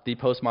about the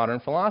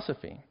postmodern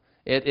philosophy.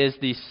 It is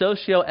the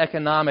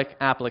socio-economic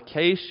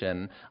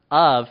application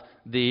of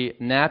the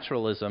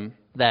naturalism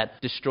that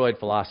destroyed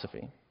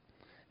philosophy.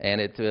 And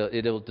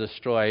it will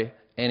destroy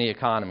any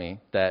economy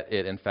that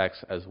it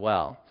infects as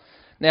well.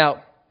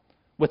 Now,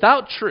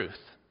 without truth,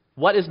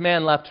 what is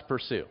man left to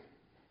pursue?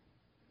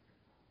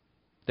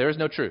 There is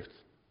no truth.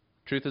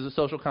 Truth is a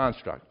social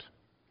construct.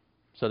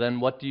 So then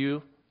what do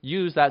you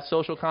use that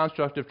social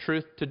construct of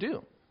truth to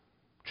do?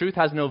 Truth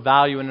has no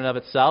value in and of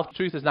itself.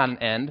 Truth is not an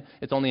end.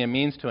 It's only a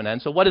means to an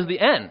end. So what is the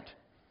end?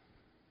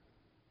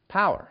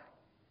 Power.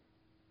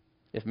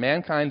 If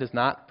mankind does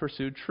not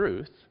pursue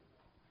truth,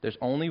 there's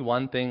only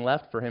one thing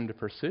left for him to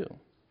pursue,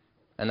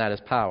 and that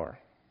is power.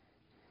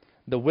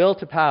 The will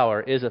to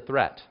power is a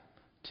threat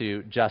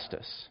to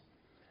justice.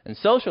 And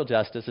social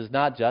justice is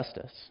not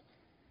justice.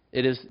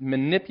 It is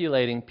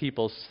manipulating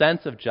people's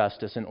sense of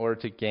justice in order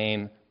to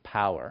gain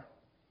power.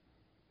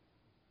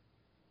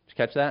 Did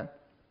you catch that?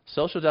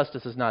 Social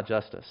justice is not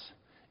justice.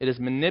 It is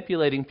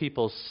manipulating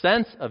people's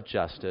sense of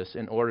justice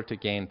in order to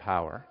gain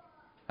power.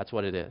 That's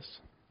what it is.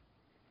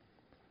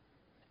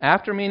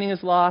 After meaning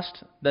is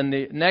lost, then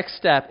the next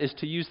step is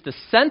to use the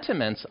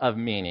sentiments of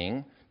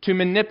meaning to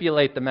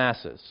manipulate the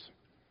masses.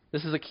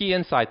 This is a key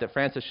insight that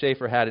Francis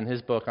Schaeffer had in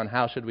his book on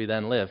How Should We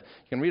Then Live.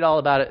 You can read all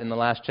about it in the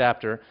last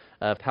chapter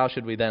of How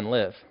Should We Then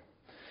Live.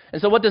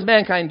 And so what does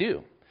mankind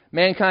do?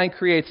 Mankind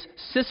creates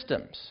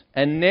systems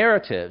and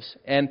narratives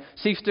and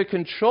seeks to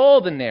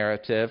control the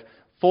narrative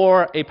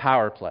for a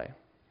power play.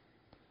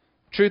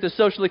 Truth is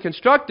socially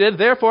constructed,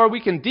 therefore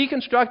we can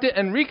deconstruct it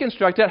and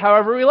reconstruct it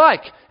however we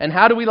like. And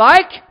how do we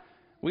like?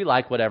 We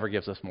like whatever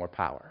gives us more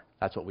power.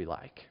 That's what we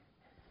like.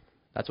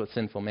 That's what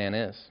sinful man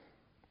is.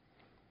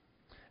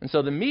 And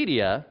so the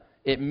media,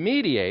 it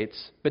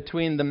mediates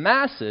between the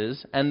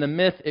masses and the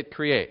myth it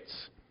creates.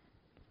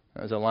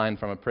 That was a line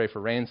from a Pray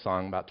for Rain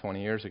song about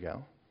 20 years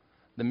ago.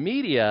 The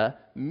media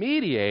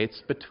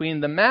mediates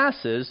between the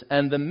masses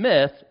and the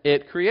myth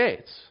it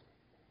creates.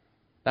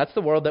 That's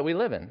the world that we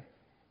live in.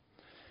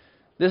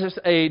 This is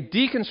a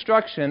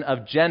deconstruction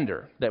of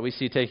gender that we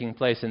see taking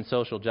place in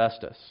social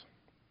justice.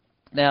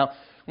 Now,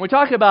 when we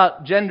talk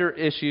about gender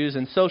issues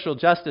and social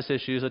justice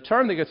issues, a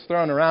term that gets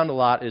thrown around a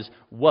lot is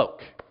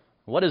woke.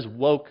 What does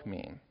woke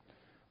mean?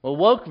 Well,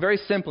 woke very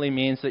simply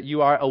means that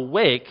you are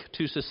awake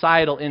to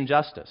societal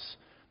injustice.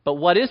 But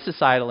what is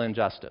societal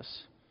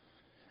injustice?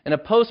 In a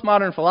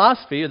postmodern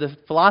philosophy, or the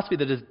philosophy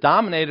that has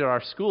dominated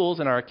our schools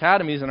and our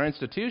academies and our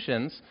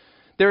institutions,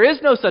 there is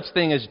no such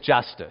thing as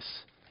justice.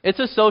 It's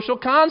a social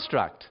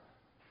construct.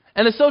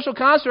 And the social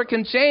construct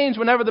can change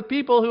whenever the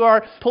people who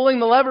are pulling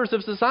the levers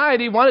of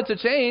society want it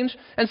to change.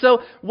 And so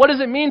what does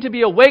it mean to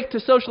be awake to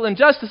social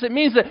injustice? It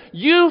means that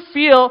you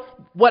feel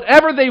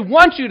whatever they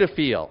want you to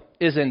feel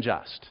is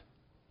unjust.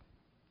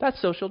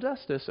 That's social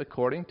justice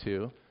according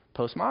to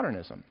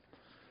postmodernism.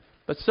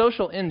 But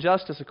social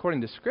injustice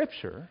according to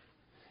Scripture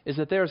is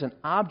that there is an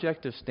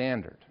objective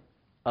standard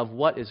of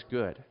what is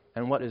good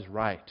and what is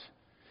right.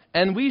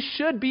 And we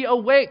should be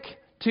awake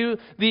to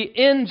the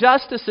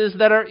injustices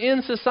that are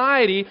in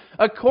society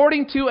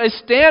according to a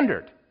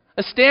standard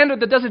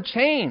that doesn't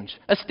change,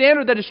 a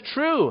standard that is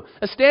true,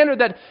 a standard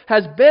that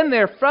has been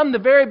there from the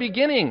very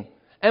beginning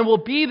and will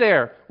be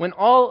there when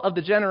all of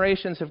the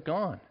generations have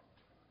gone.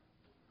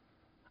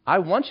 I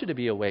want you to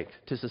be awake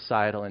to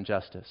societal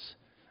injustice.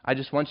 I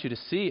just want you to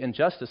see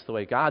injustice the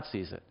way God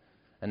sees it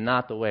and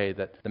not the way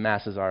that the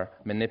masses are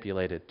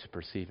manipulated to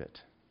perceive it.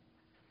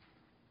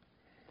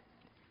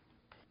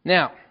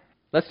 Now,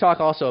 let's talk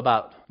also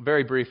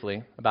very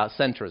briefly, about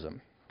centrism.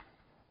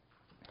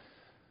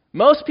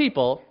 Most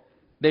people,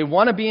 they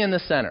want to be in the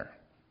center.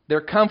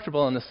 They're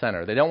comfortable in the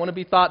center. They don't want to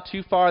be thought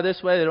too far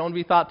this way. They don't want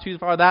to be thought too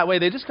far that way.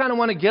 They just kind of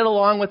want to get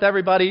along with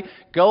everybody,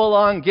 go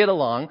along, get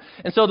along.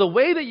 And so the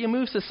way that you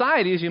move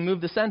society is you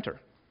move the center.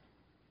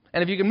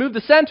 And if you can move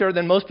the center,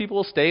 then most people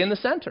will stay in the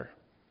center.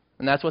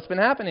 And that's what's been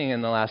happening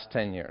in the last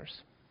 10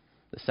 years.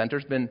 The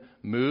center's been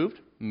moved.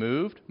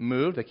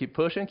 They keep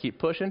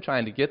pushing,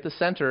 trying to get the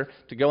center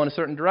to go in a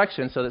certain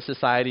direction so that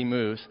society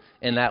moves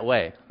in that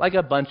way, like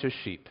a bunch of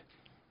sheep.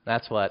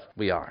 That's what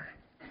we are.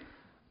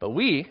 But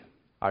we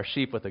are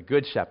sheep with a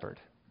good shepherd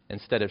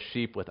instead of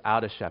sheep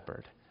without a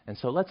shepherd. And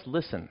so let's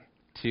listen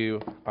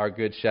to our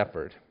good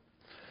shepherd.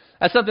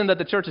 That's something that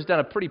the church has done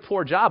a pretty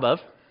poor job of.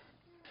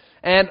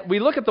 And we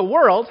look at the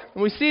world,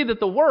 and we see that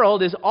the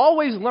world is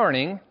always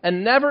learning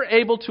and never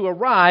able to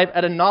arrive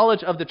at a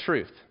knowledge of the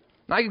truth.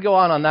 And I could go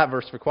on that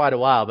verse for quite a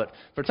while, but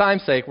for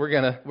time's sake, we're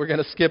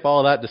gonna skip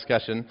all of that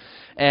discussion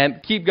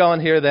and keep going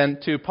here then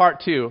to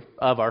part 2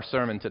 of our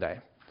sermon today.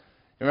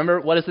 Remember,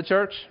 what is the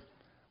church?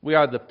 We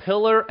are the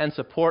pillar and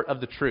support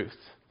of the truth.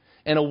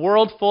 In a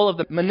world full of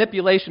the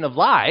manipulation of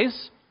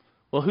lies,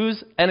 well,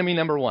 who's enemy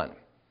number 1?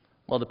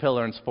 Well, the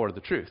pillar and support of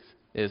the truth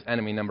is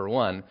enemy number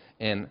 1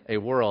 in a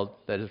world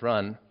that is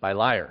run by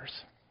liars.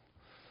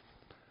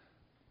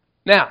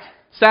 Now,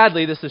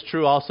 sadly, this is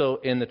true also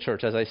in the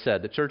church. As I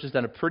said, the church has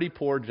done a pretty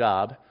poor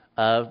job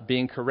of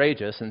being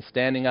courageous and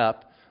standing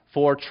up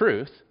for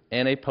truth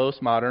in a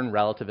postmodern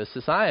relativist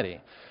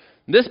society.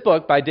 This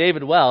book by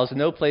David Wells,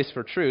 No Place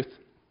for Truth,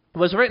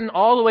 was written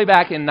all the way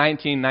back in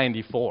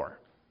 1994.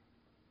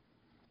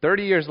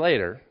 30 years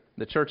later,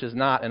 the church is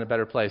not in a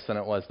better place than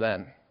it was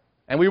then.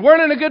 And we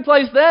weren't in a good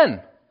place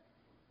then.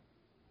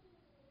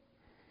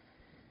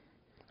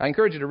 I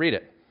encourage you to read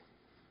it.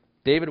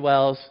 David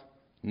Wells,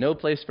 No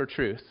Place for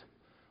Truth.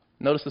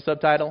 Notice the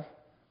subtitle,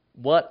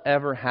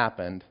 Whatever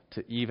happened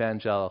to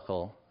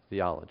evangelical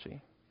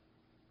theology?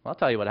 Well, I'll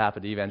tell you what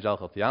happened to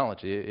evangelical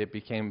theology. It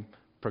became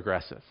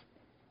progressive.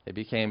 It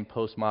became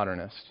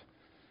postmodernist.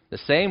 The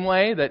same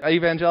way that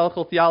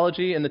evangelical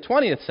theology in the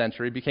 20th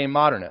century became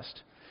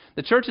modernist.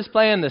 The church is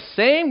playing the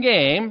same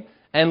game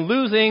and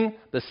losing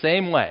the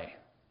same way.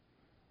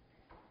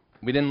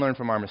 We didn't learn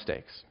from our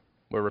mistakes.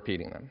 We're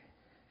repeating them.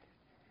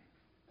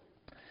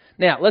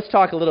 Now, let's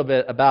talk a little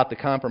bit about the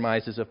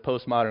compromises of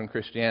postmodern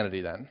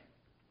Christianity then.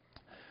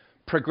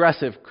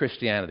 Progressive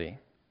Christianity.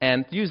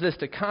 And use this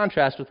to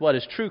contrast with what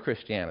is true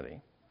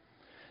Christianity.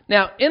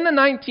 Now, in the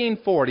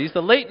 1940s,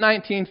 the late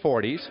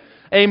 1940s,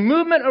 a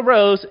movement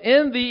arose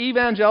in the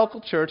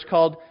evangelical church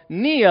called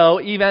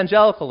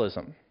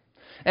neo-evangelicalism.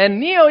 And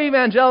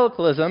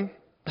neo-evangelicalism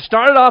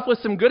started off with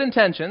some good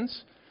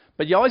intentions,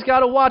 but you always got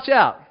to watch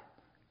out.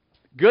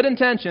 Good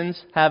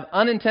intentions have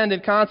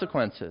unintended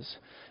consequences.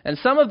 And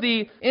some of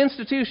the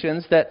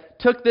institutions that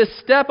took this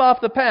step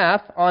off the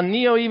path on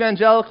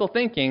neo-evangelical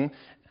thinking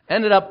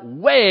ended up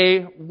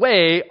way,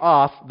 way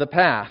off the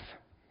path.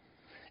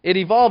 It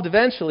evolved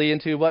eventually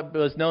into what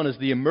was known as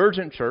the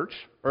emergent church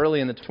early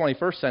in the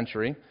 21st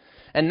century,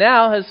 and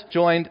now has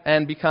joined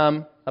and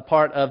become a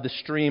part of the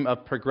stream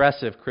of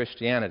progressive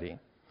Christianity.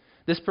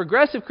 This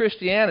progressive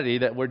Christianity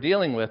that we're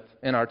dealing with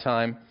in our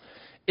time,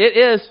 it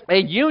is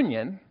a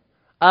union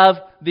of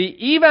the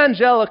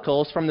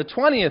evangelicals from the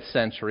 20th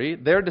century,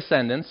 their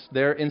descendants,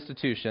 their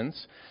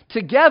institutions,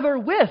 together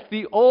with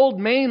the old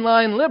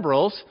mainline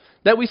liberals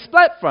that we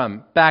split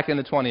from back in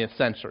the 20th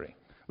century.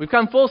 We've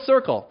come full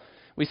circle.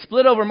 We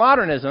split over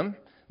modernism.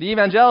 The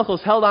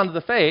evangelicals held on to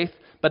the faith,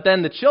 but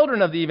then the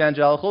children of the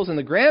evangelicals and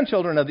the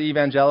grandchildren of the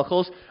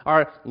evangelicals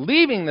are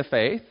leaving the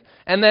faith,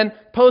 and then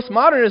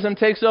postmodernism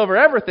takes over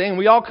everything, and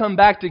we all come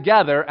back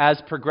together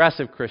as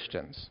progressive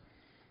Christians.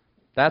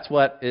 That's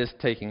what is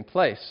taking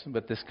place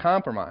with this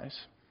compromise.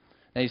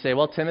 And you say,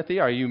 well, Timothy,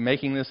 are you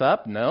making this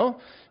up? No.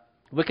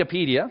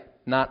 Wikipedia,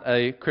 not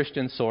a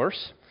Christian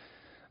source.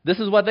 This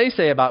is what they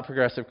say about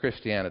progressive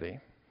Christianity.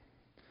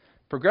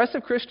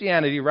 Progressive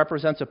Christianity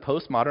represents a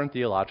postmodern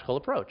theological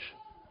approach.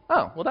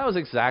 Oh, well, that was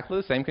exactly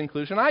the same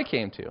conclusion I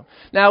came to.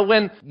 Now,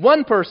 when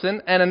one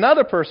person and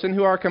another person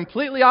who are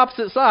completely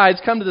opposite sides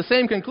come to the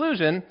same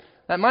conclusion,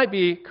 that might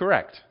be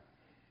correct.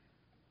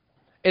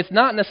 It's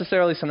not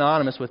necessarily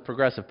synonymous with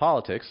progressive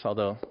politics,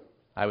 although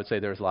I would say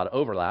there's a lot of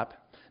overlap.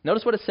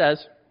 Notice what it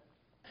says.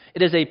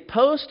 It is a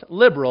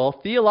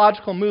post-liberal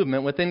theological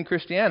movement within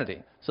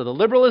Christianity. So the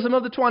liberalism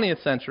of the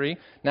 20th century,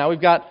 now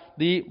we've got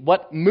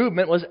what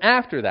movement was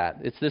after that.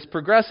 It's this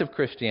progressive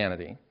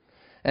Christianity.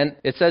 And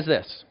it says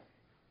this.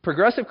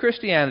 Progressive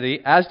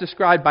Christianity, as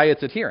described by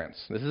its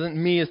adherents, this isn't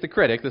me as the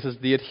critic, this is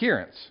the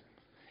adherents,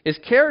 is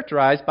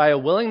characterized by a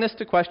willingness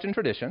to question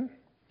tradition,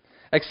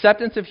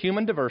 acceptance of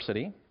human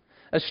diversity,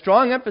 a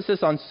strong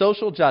emphasis on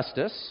social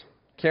justice,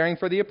 caring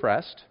for the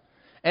oppressed,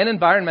 and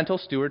environmental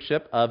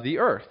stewardship of the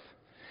earth.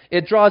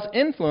 It draws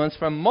influence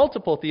from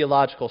multiple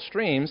theological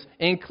streams,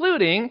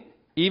 including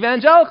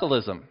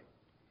evangelicalism.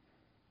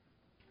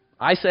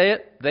 I say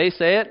it, they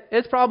say it,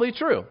 it's probably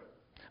true.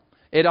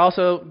 It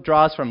also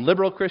draws from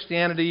liberal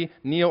Christianity,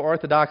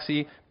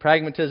 neo-orthodoxy,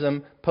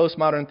 pragmatism,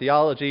 postmodern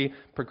theology,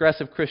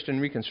 progressive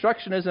Christian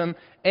reconstructionism,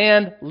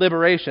 and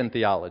liberation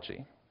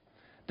theology.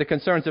 The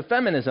concerns of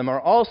feminism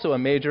are also a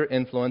major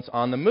influence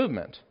on the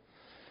movement.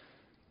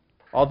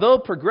 Although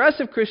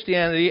progressive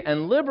Christianity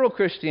and liberal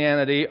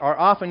Christianity are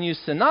often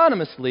used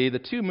synonymously, the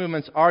two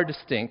movements are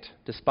distinct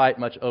despite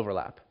much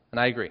overlap. And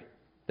I agree.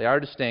 They are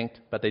distinct,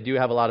 but they do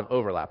have a lot of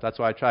overlap. That's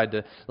why I tried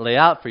to lay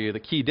out for you the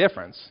key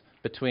difference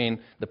between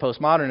the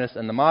postmodernist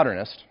and the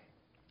modernist,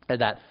 and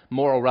that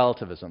moral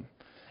relativism.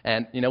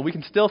 And, we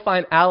can still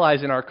find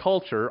allies in our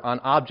culture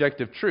on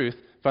objective truth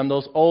from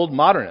those old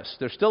modernists.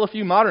 There's still a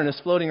few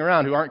modernists floating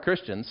around who aren't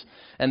Christians,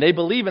 and they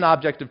believe in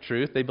objective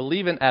truth, they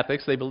believe in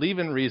ethics, they believe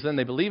in reason,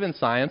 they believe in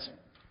science,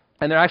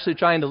 and they're actually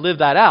trying to live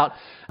that out,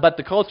 but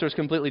the culture is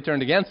completely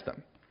turned against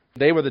them.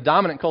 They were the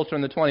dominant culture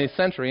in the 20th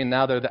century, and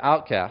now they're the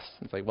outcasts.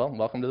 It's like, well,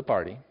 welcome to the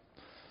party.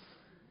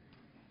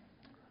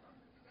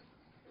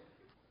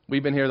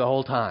 We've been here the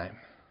whole time.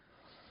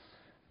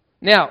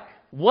 Now,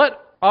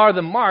 what are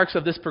the marks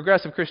of this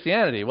progressive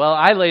Christianity? Well,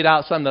 I laid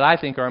out some that I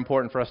think are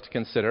important for us to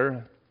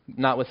consider,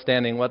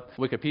 notwithstanding what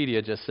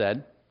Wikipedia just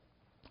said.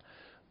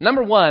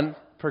 Number one,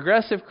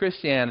 progressive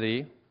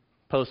Christianity,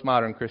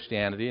 postmodern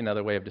Christianity,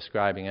 another way of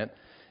describing it,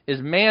 is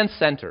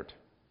man-centered.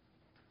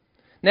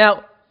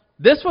 Now,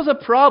 this was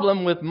a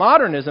problem with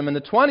modernism in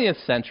the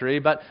 20th century,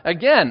 but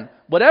again,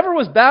 whatever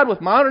was bad with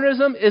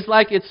modernism is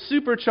like it's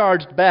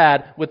supercharged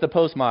bad with the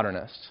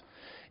postmodernists.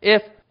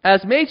 If,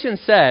 as Machen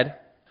said,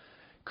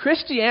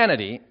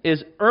 Christianity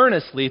is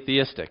earnestly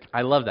theistic.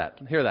 I love that.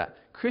 Hear that.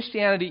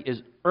 Christianity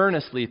is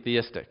earnestly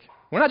theistic.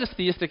 We're not just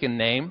theistic in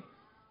name,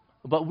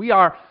 but we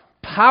are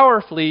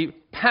powerfully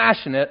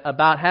passionate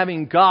about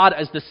having God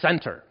as the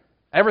center.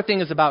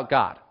 Everything is about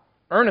God.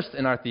 Earnest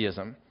in our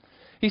theism.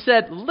 He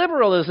said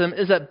liberalism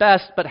is at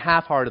best but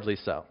half-heartedly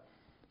so.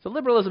 So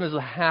liberalism is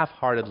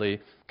half-heartedly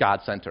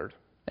God-centered,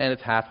 and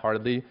it's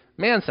half-heartedly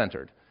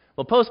man-centered.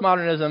 Well,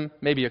 postmodernism,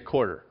 maybe a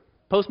quarter.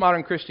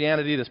 Postmodern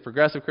Christianity, this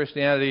progressive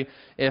Christianity,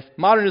 if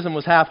modernism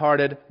was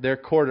half-hearted, they're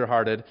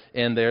quarter-hearted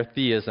in their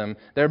theism.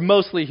 They're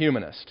mostly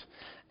humanist.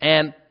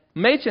 And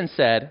Machen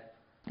said,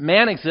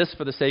 man exists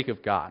for the sake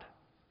of God.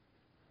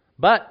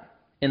 But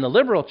in the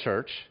liberal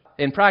church,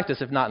 in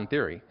practice, if not in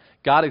theory,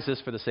 God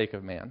exists for the sake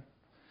of man.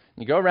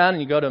 You go around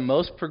and you go to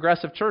most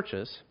progressive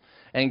churches,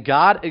 and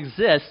God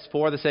exists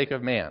for the sake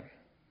of man.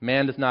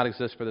 Man does not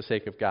exist for the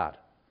sake of God.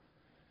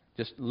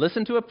 Just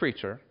listen to a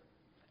preacher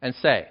and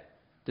say,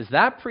 does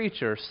that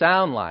preacher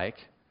sound like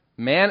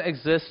man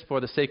exists for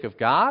the sake of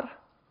God,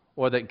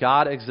 or that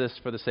God exists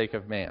for the sake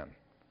of man?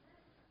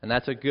 And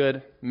that's a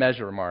good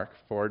measure mark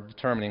for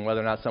determining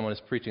whether or not someone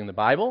is preaching the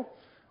Bible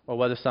or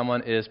whether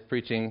someone is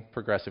preaching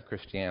progressive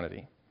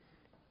Christianity.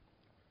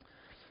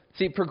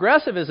 See,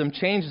 progressivism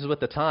changes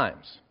with the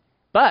times.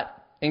 But,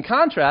 in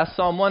contrast,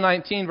 Psalm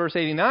 119, verse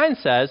 89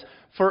 says,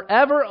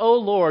 "Forever, O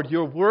Lord,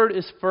 your word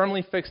is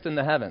firmly fixed in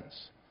the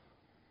heavens."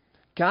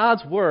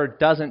 God's word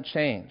doesn't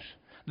change.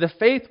 The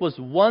faith was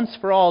once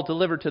for all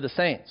delivered to the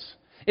saints.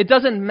 It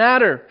doesn't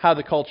matter how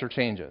the culture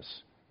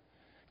changes.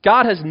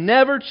 God has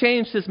never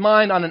changed his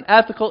mind on an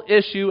ethical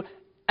issue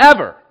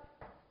ever.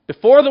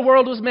 Before the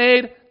world was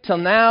made, till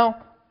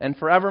now, and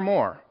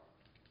forevermore.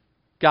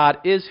 God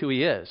is who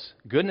he is.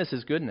 Goodness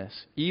is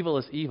goodness. Evil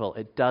is evil.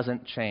 It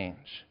doesn't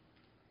change.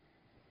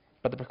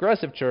 But the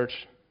progressive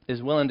church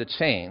is willing to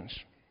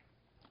change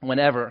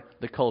whenever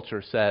the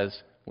culture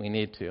says we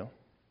need to.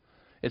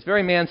 It's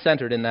very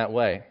man-centered in that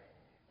way.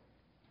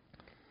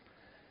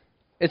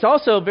 It's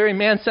also very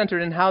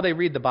man-centered in how they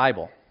read the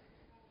Bible.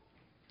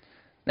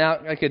 Now,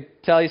 I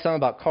could tell you something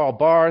about Karl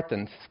Barth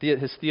and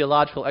his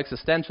theological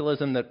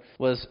existentialism that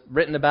was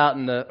written about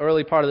in the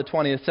early part of the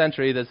 20th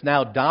century that's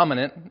now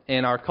dominant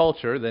in our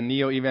culture. The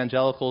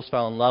neo-evangelicals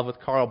fell in love with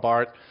Karl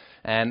Barth,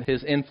 and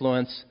his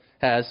influence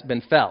has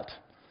been felt.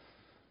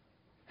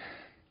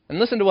 And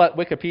listen to what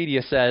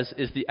Wikipedia says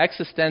is the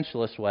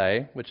existentialist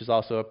way, which is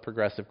also a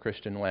progressive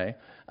Christian way,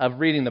 of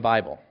reading the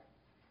Bible.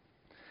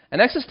 An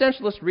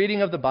existentialist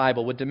reading of the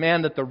Bible would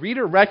demand that the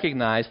reader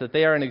recognize that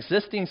they are an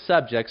existing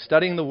subject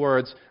studying the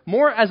words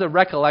more as a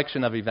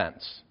recollection of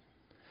events.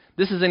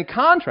 This is in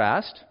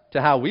contrast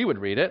to how we would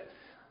read it,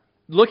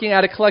 looking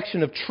at a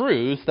collection of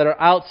truths that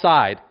are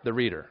outside the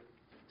reader.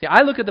 See,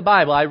 I look at the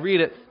Bible, I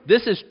read it,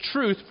 this is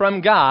truth from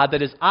God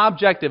that is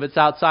objective, it's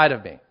outside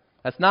of me.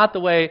 That's not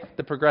the way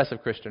the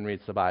progressive Christian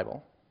reads the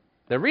Bible.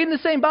 They're reading the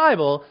same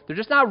Bible, they're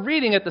just not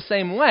reading it the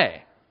same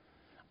way.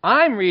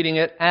 I'm reading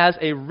it as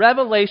a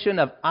revelation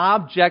of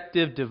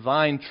objective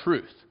divine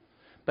truth.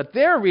 But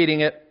they're reading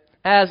it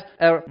as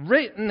a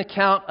written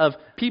account of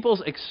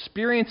people's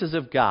experiences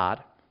of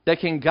God that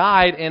can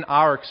guide in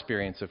our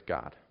experience of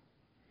God.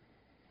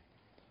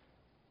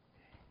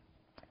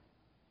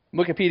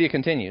 Wikipedia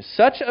continues,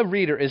 such a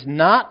reader is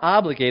not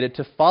obligated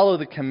to follow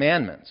the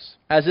commandments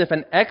as if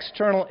an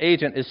external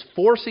agent is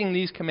forcing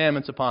these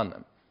commandments upon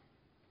them.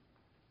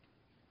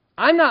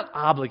 I'm not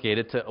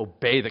obligated to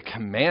obey the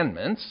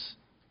commandments.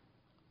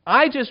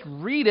 I just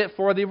read it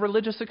for the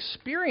religious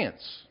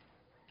experience.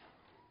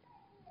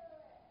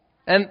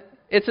 And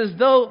it's as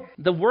though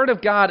the Word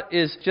of God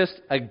is just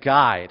a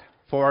guide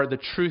for the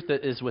truth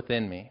that is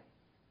within me.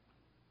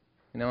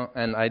 You know,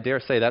 and I dare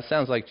say that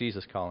sounds like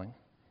Jesus calling.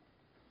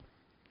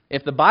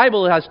 If the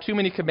Bible has too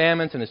many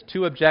commandments and is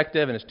too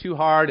objective and is too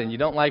hard and you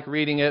don't like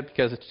reading it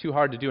because it's too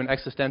hard to do an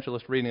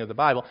existentialist reading of the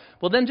Bible,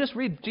 well then just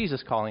read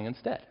Jesus calling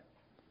instead.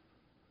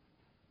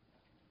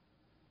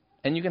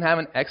 And you can have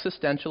an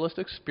existentialist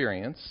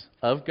experience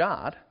of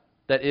God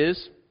that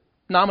is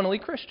nominally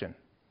Christian.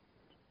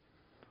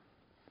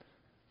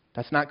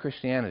 That's not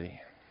Christianity.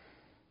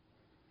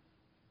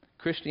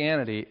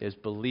 Christianity is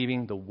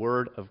believing the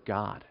Word of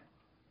God.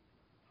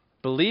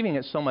 Believing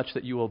it so much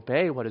that you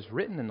obey what is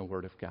written in the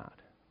Word of God.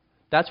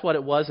 That's what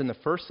it was in the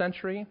first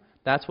century.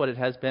 That's what it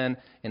has been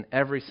in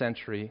every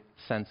century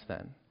since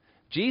then.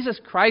 Jesus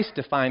Christ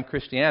defined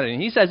Christianity,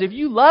 and he says, if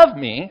you love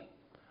me,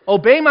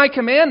 obey my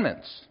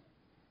commandments.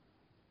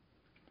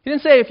 He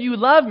didn't say, if you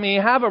love me,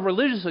 have a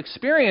religious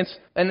experience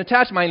and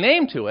attach my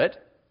name to it.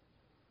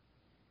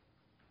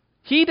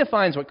 He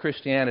defines what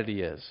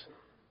Christianity is,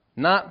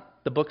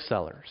 not the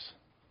booksellers.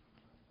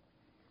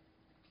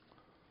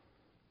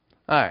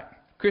 All right.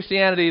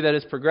 Christianity that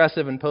is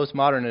progressive and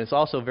postmodern is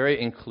also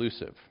very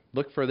inclusive.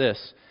 Look for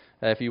this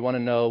if you want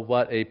to know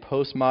what a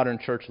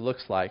postmodern church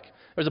looks like.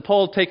 There's a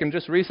poll taken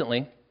just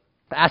recently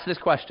to ask this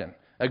question.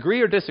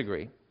 Agree or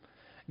disagree?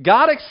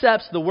 God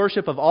accepts the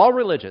worship of all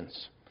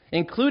religions,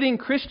 including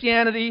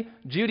Christianity,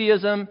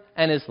 Judaism,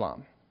 and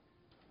Islam.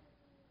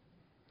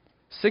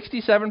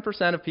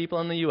 67% of people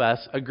in the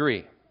U.S.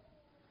 agree.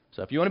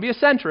 So if you want to be a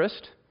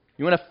centrist,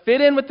 you want to fit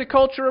in with the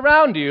culture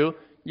around you,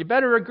 you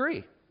better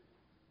agree.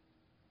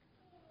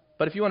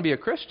 But if you want to be a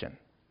Christian,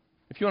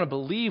 if you want to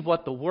believe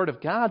what the Word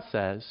of God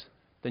says,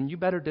 then you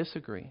better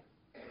disagree.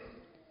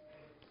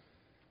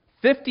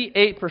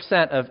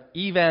 58% of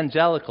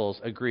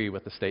evangelicals agree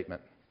with the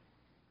statement.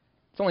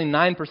 It's only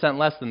 9%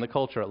 less than the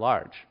culture at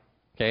large.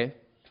 Okay?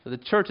 So the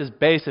church is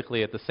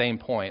basically at the same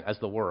point as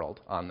the world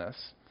on this.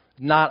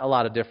 Not a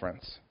lot of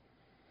difference.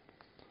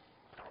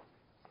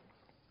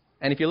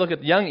 And if you look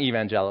at young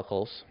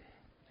evangelicals,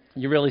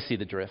 you really see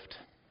the drift.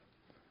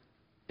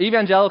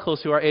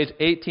 Evangelicals who are aged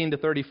 18 to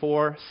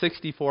 34,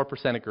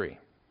 64% agree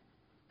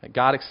that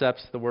God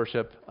accepts the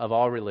worship of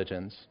all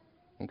religions,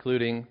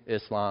 including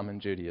Islam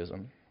and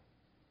Judaism.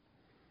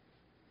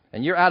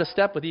 And you're out of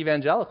step with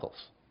evangelicals,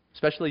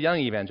 especially young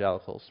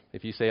evangelicals,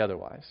 if you say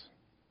otherwise.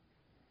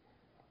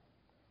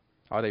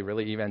 Are they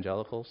really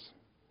evangelicals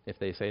if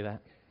they say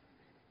that?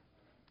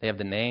 They have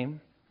the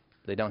name,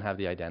 but they don't have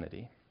the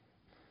identity.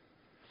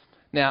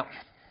 Now,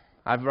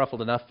 I've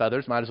ruffled enough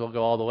feathers, might as well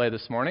go all the way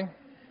this morning.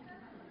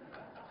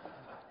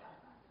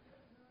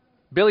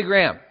 Billy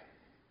Graham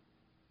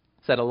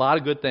said a lot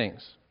of good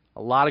things,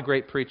 a lot of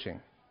great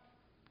preaching.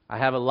 I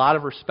have a lot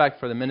of respect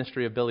for the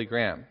ministry of Billy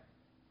Graham.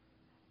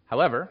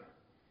 However,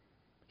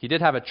 he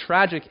did have a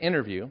tragic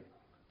interview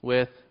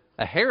with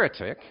a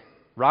heretic,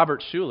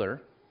 Robert Schuller,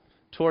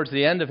 towards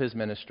the end of his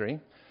ministry.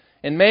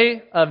 In May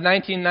of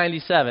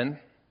 1997,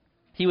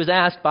 he was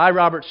asked by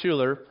Robert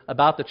Schuller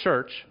about the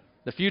church,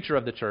 the future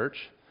of the church,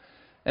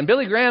 and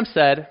Billy Graham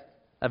said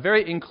a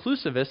very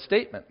inclusivist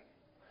statement.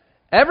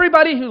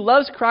 Everybody who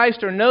loves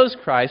Christ or knows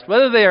Christ,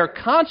 whether they are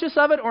conscious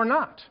of it or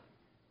not,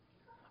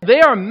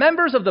 they are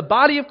members of the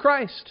body of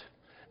Christ.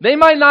 They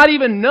might not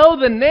even know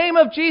the name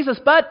of Jesus,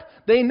 but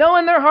they know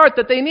in their heart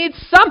that they need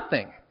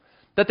something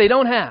that they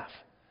don't have.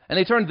 And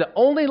they turn to the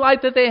only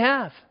light that they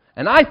have.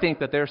 And I think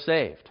that they're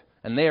saved,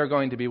 and they are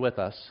going to be with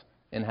us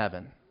in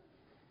heaven.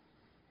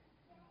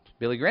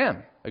 Billy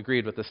Graham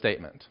agreed with the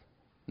statement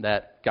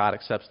that God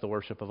accepts the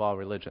worship of all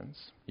religions.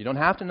 You don't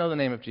have to know the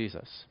name of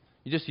Jesus.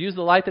 You just use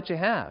the light that you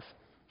have.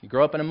 You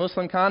grow up in a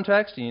Muslim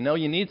context, and you know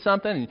you need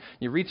something, and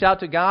you reach out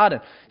to God,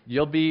 and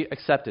you'll be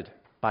accepted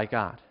by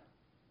God.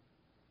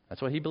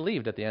 That's what he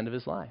believed at the end of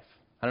his life.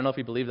 I don't know if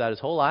he believed that his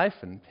whole life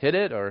and hid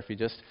it, or if he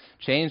just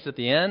changed at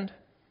the end.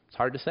 It's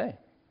hard to say.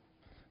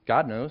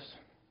 God knows.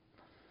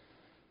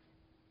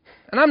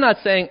 And I'm not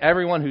saying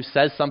everyone who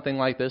says something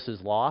like this is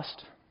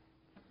lost.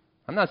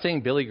 I'm not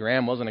saying Billy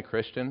Graham wasn't a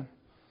Christian.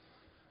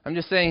 I'm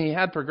just saying he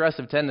had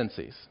progressive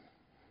tendencies.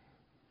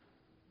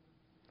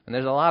 And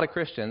there's a lot of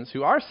Christians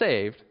who are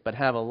saved, but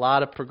have a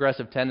lot of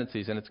progressive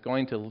tendencies, and it's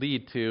going to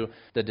lead to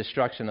the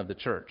destruction of the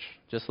church,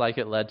 just like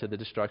it led to the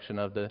destruction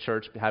of the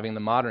church having the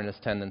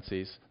modernist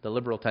tendencies, the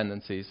liberal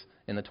tendencies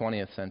in the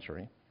 20th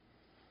century.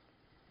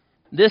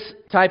 This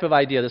type of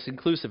idea, this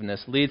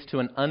inclusiveness, leads to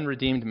an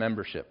unredeemed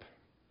membership.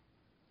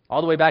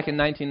 All the way back in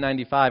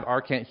 1995,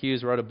 R. Kent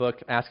Hughes wrote a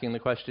book asking the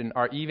question,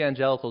 are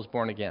evangelicals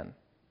born again?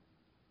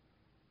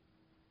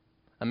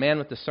 A man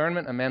with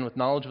discernment, a man with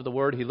knowledge of the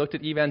Word, he looked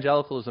at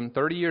evangelicalism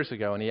 30 years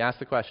ago and he asked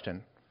the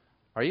question,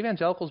 are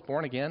evangelicals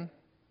born again?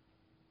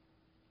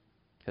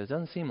 Because it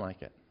doesn't seem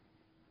like it.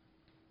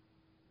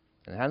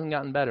 And it hasn't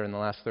gotten better in the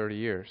last 30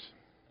 years.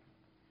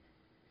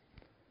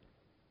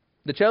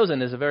 The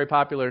Chosen is a very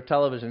popular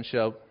television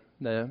show.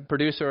 The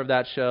producer of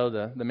that show,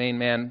 the main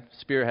man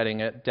spearheading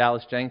it,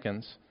 Dallas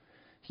Jenkins,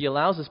 he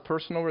allows his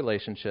personal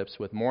relationships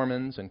with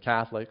Mormons and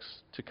Catholics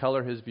to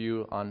color his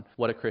view on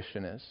what a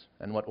Christian is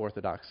and what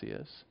orthodoxy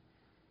is.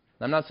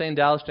 I'm not saying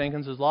Dallas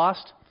Jenkins is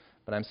lost,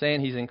 but I'm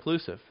saying he's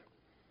inclusive.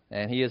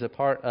 And he is a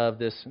part of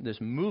this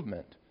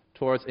movement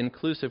towards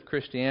inclusive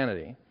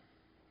Christianity.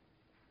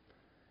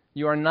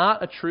 You are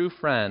not a true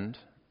friend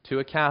to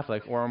a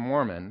Catholic or a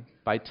Mormon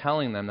by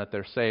telling them that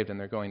they're saved and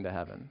they're going to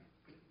heaven.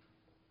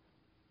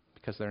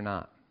 Because they're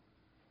not.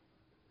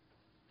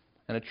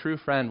 And a true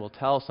friend will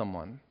tell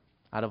someone,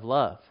 out of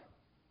love,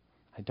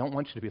 I don't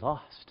want you to be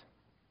lost.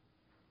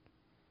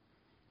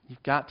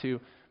 You've got to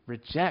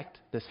reject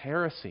this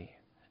heresy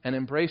and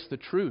embrace the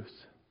truth.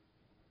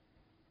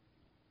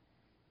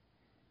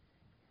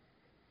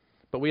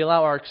 But we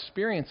allow our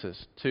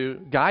experiences to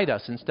guide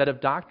us instead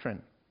of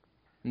doctrine.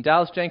 And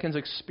Dallas Jenkins'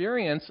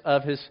 experience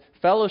of his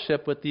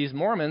fellowship with these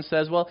Mormons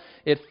says, well,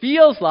 it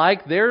feels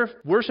like they're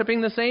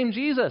worshiping the same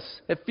Jesus.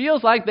 It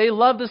feels like they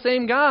love the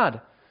same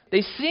God.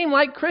 They seem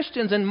like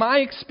Christians in my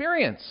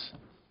experience.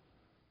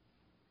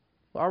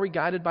 Well, are we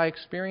guided by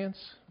experience,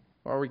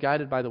 or are we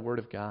guided by the Word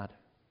of God?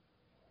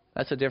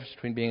 That's the difference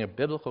between being a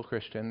biblical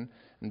Christian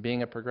and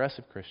being a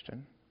progressive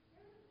Christian.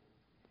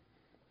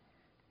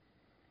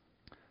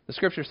 The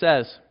Scripture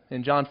says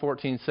in John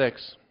 14:6,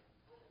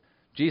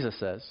 Jesus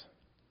says,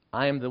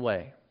 I am the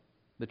way,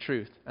 the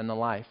truth, and the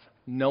life.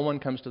 No one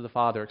comes to the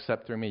Father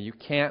except through me. You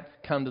can't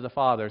come to the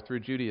Father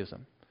through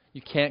Judaism.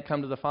 You can't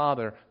come to the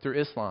Father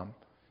through Islam.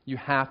 You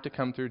have to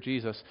come through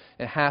Jesus.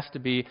 It has to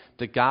be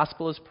the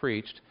gospel is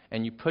preached,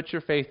 and you put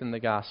your faith in the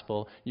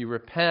gospel, you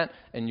repent,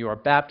 and you are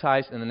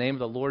baptized in the name of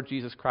the Lord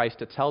Jesus Christ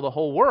to tell the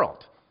whole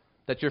world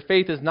that your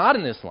faith is not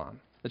in Islam,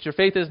 that your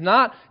faith is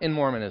not in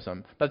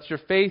Mormonism, but that your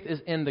faith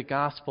is in the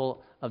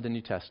gospel of the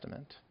New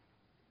Testament.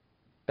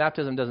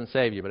 Baptism doesn't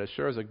save you, but it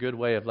sure is a good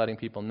way of letting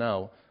people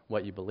know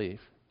what you believe.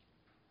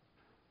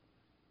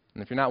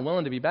 And if you're not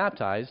willing to be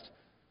baptized,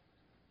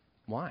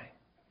 why?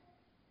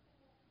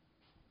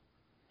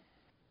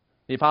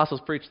 The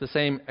apostles preached the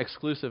same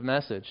exclusive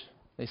message.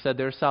 They said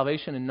there's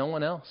salvation in no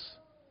one else.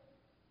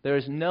 There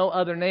is no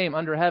other name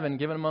under heaven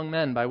given among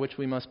men by which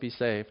we must be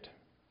saved.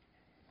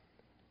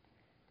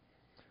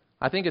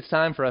 I think it's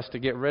time for us to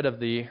get rid of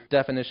the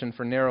definition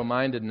for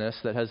narrow-mindedness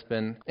that has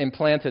been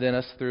implanted in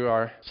us through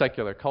our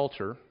secular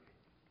culture.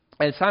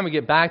 And it's time we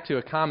get back to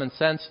a common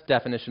sense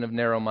definition of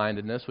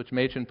narrow-mindedness, which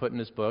Machen put in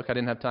his book. I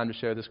didn't have time to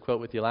share this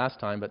quote with you last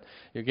time, but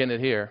you're getting it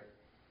here.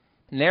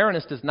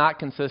 Narrowness does not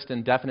consist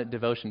in definite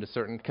devotion to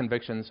certain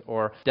convictions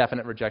or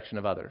definite rejection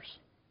of others.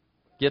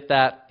 Get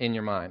that in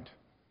your mind.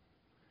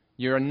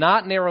 You're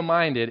not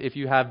narrow-minded if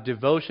you have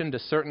devotion to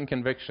certain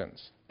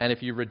convictions and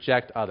if you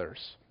reject others.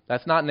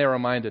 That's not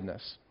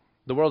narrow-mindedness.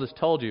 The world has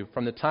told you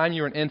from the time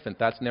you're an infant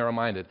that's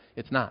narrow-minded.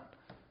 It's not.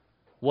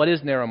 What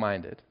is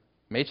narrow-minded?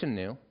 Machen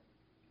knew.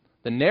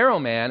 The narrow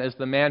man is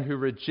the man who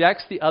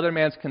rejects the other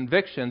man's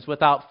convictions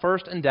without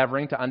first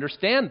endeavoring to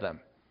understand them.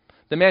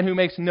 The man who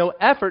makes no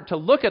effort to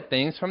look at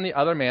things from the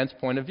other man's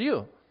point of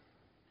view.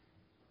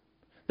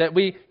 That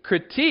we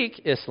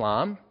critique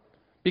Islam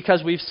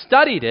because we've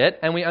studied it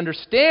and we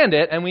understand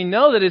it and we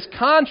know that it's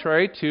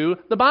contrary to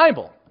the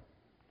Bible.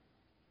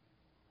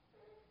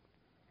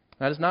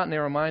 That is not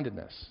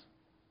narrow-mindedness.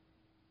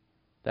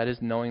 That is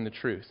knowing the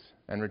truth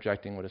and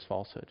rejecting what is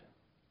falsehood.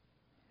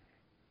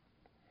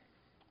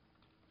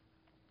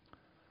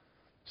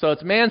 So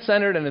it's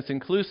man-centered and it's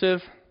inclusive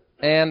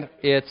and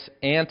it's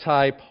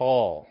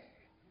anti-Paul.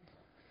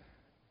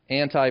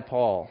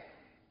 Anti-Paul.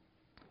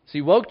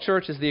 See, woke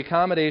church is the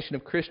accommodation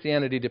of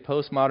Christianity to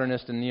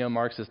postmodernist and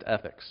neo-Marxist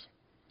ethics.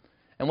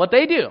 And what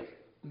they do,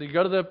 they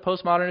go to the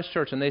postmodernist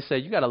church and they say,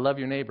 you got to love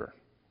your neighbor.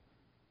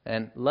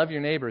 And love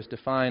your neighbor is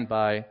defined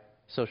by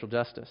social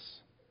justice.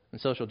 And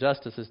social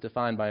justice is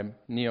defined by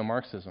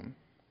neo-Marxism.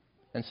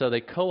 And so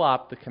they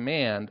co-opt the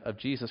command of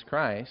Jesus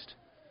Christ.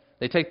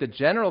 They take the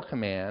general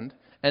command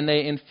and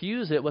they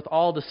infuse it with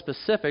all the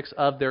specifics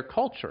of their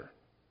culture.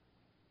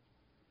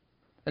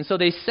 And so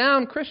they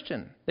sound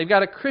Christian. They've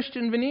got a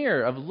Christian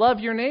veneer of love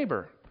your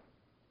neighbor.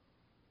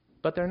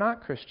 But they're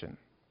not Christian.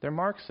 They're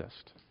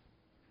Marxist.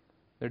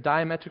 They're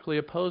diametrically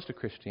opposed to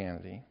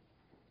Christianity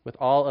with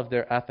all of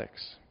their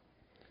ethics.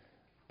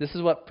 This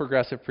is what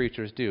progressive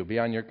preachers do. Be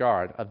on your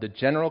guard of the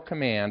general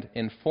command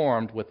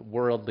informed with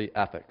worldly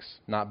ethics,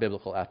 not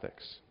biblical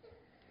ethics.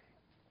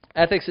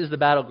 Ethics is the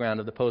battleground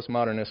of the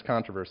postmodernist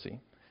controversy.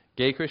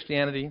 Gay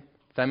Christianity,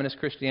 feminist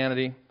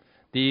Christianity,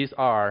 these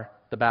are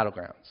the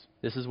battlegrounds.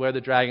 This is where the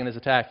dragon is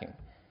attacking.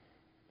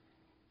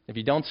 If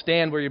you don't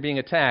stand where you're being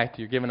attacked,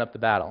 you're giving up the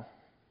battle.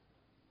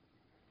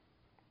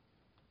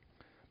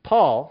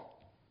 Paul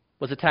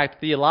was attacked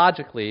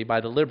theologically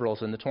by the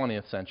liberals in the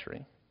 20th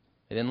century.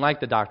 They didn't like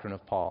the doctrine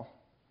of Paul.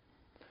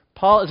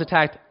 Paul is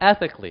attacked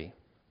ethically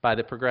by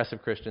the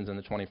progressive Christians in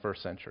the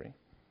 21st century.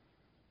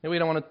 And we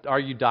don't want to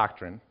argue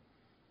doctrine.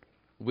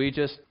 We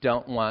just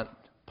don't want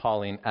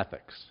Pauline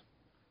ethics.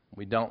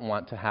 We don't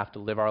want to have to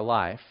live our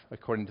life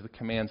according to the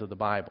commands of the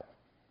Bible.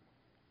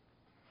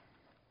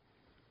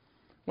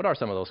 What are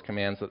some of those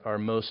commands that are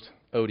most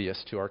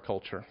odious to our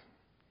culture?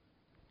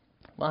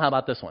 Well, how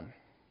about this one?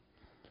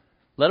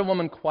 Let a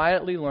woman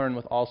quietly learn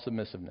with all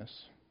submissiveness.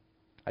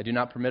 I do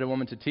not permit a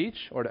woman to teach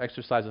or to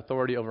exercise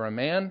authority over a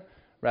man.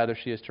 Rather,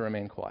 she is to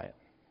remain quiet.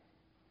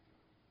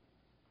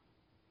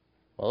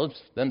 Well,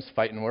 them's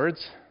fighting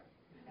words.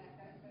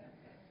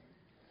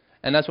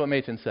 And that's what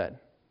Machen said.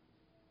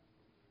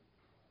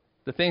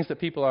 The things that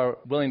people are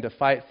willing to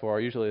fight for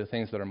are usually the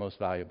things that are most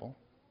valuable.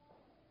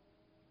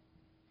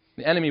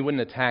 The enemy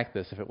wouldn't attack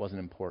this if it wasn't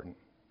important.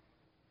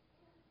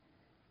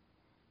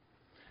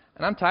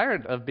 And I'm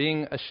tired of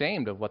being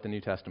ashamed of what the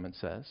New Testament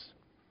says.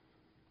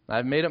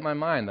 I've made up my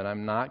mind that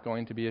I'm not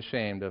going to be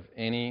ashamed of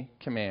any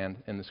command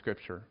in the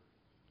Scripture.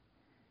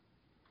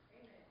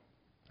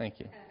 Thank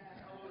you.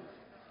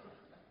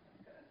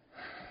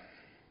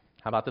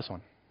 How about this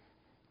one?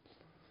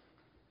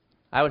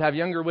 I would have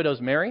younger widows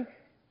marry,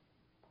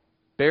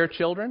 bear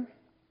children,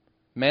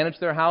 manage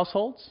their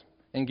households,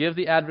 and give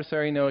the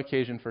adversary no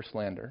occasion for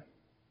slander.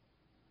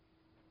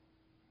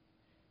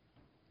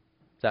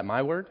 Is that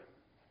my word?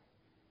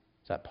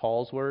 Is that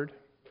Paul's word?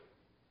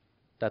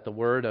 Is that the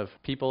word of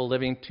people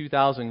living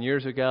 2,000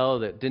 years ago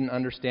that didn't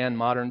understand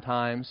modern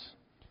times?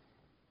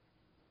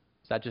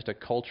 Is that just a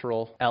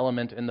cultural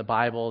element in the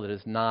Bible that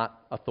is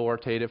not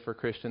authoritative for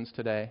Christians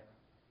today?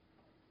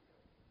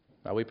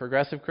 Are we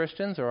progressive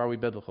Christians or are we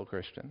biblical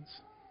Christians?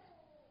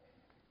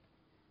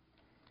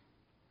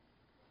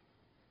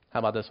 How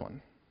about this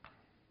one?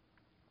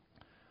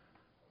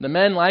 The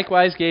men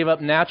likewise gave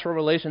up natural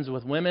relations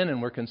with women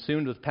and were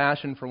consumed with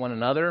passion for one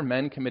another,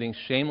 men committing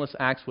shameless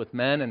acts with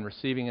men and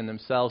receiving in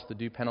themselves the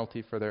due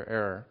penalty for their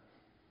error.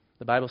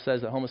 The Bible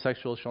says that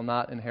homosexuals shall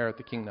not inherit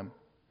the kingdom.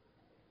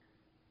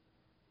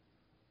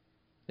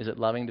 Is it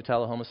loving to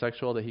tell a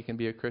homosexual that he can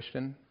be a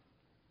Christian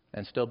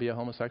and still be a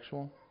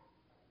homosexual?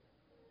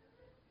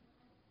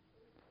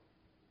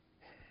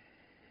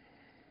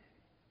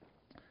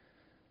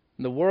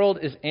 The world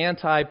is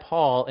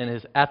anti-Paul in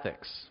his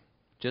ethics.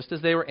 just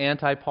as they were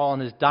anti-Paul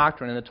and his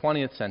doctrine in the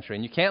 20th century.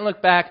 And you can't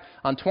look back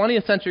on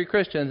 20th century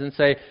Christians and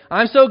say,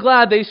 I'm so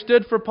glad they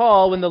stood for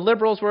Paul when the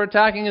liberals were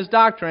attacking his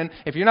doctrine,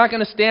 if you're not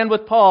going to stand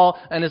with Paul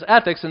and his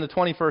ethics in the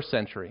 21st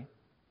century.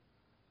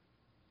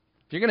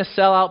 If you're going to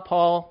sell out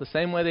Paul the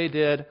same way they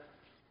did,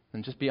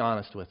 then just be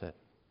honest with it.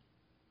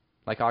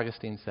 Like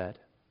Augustine said,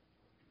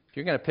 if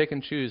you're going to pick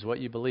and choose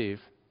what you believe,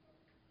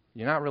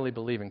 you're not really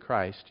believing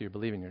Christ, you're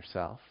believing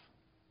yourself.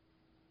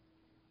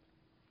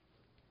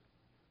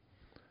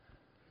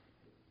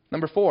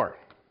 Number 4,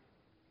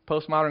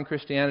 postmodern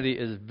Christianity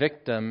is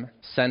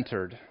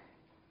victim-centered.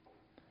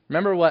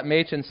 Remember what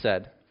Machen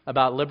said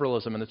about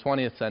liberalism in the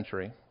 20th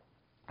century.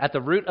 At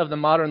the root of the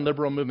modern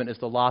liberal movement is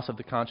the loss of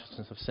the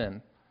consciousness of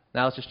sin.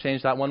 Now let's just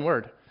change that one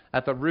word.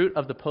 At the root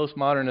of the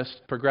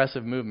postmodernist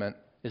progressive movement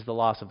is the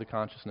loss of the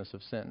consciousness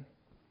of sin.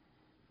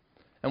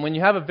 And when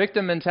you have a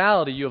victim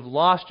mentality, you have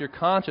lost your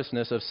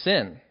consciousness of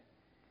sin.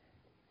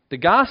 The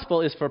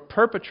gospel is for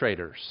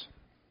perpetrators,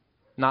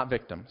 not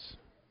victims.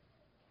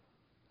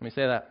 Let me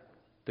say that.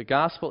 The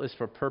gospel is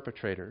for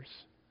perpetrators,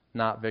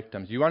 not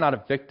victims. You are not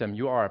a victim,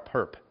 you are a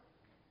perp.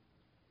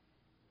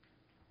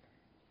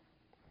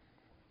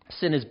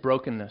 Sin is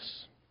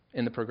brokenness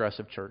in the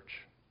progressive church.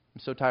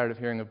 I'm so tired of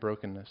hearing of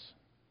brokenness.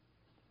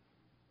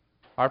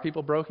 Are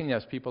people broken?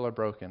 Yes, people are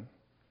broken.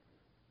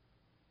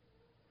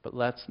 But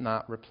let's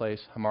not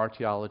replace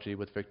hamartiology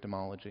with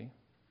victimology.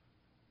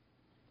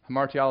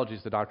 Hamartiology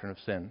is the doctrine of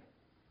sin,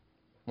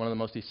 one of the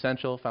most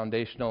essential,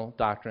 foundational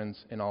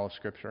doctrines in all of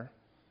Scripture.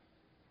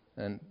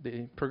 And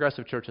the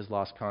progressive church has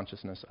lost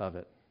consciousness of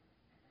it.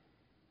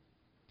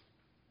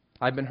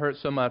 I've been hurt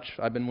so much.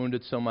 I've been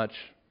wounded so much.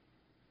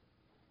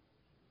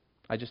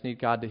 I just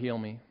need God to heal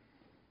me.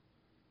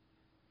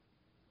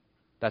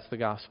 That's the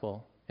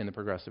gospel in the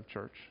progressive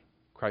church.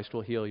 Christ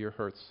will heal your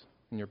hurts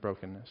and your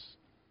brokenness.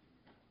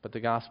 But the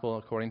gospel,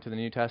 according to the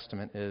New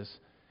Testament, is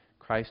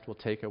Christ will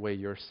take away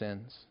your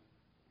sins.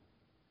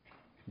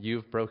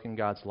 You've broken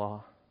God's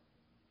law.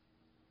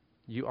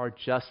 You are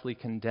justly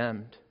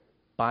condemned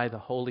by the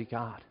holy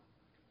God.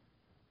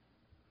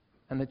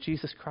 And that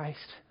Jesus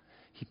Christ,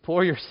 He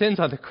bore your sins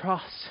on the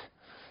cross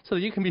so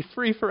that you can be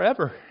free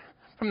forever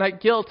from that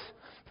guilt,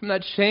 from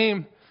that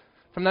shame,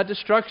 from that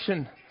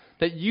destruction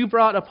that you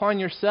brought upon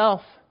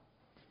yourself.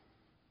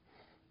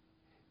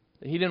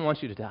 That He didn't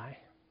want you to die.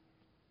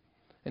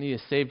 And He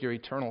has saved your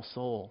eternal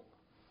soul.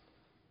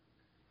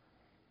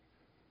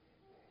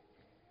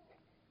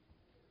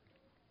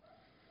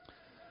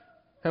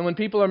 And when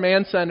people are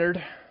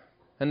man-centered,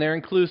 and they're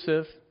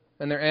inclusive,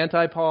 and they're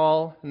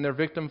anti-Paul, and they're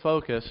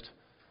victim-focused,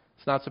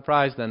 it's not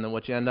surprising then that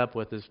what you end up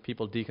with is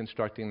people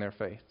deconstructing their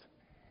faith.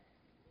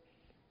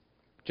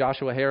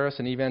 Joshua Harris,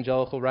 an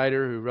evangelical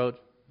writer who wrote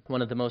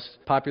one of the most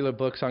popular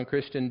books on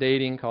Christian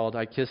dating called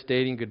I Kissed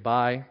Dating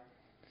Goodbye.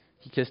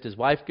 He kissed his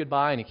wife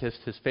goodbye, and he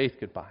kissed his faith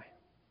goodbye.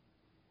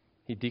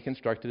 He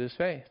deconstructed his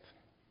faith.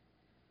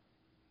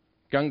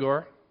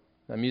 Gungor,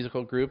 a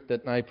musical group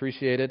that I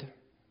appreciated,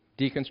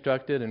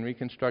 deconstructed and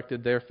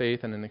reconstructed their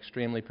faith in an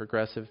extremely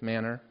progressive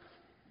manner.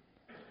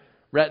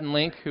 Rhett and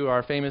Link, who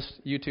are famous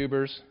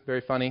YouTubers,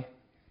 very funny.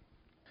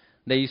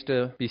 They used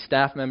to be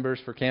staff members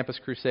for Campus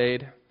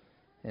Crusade.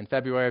 In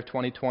February of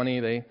 2020,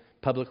 they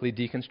publicly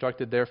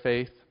deconstructed their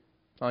faith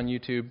on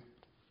YouTube.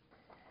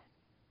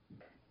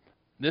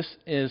 This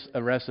is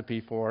a recipe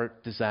for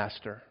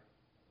disaster.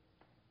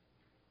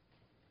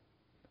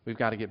 We've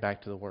got to get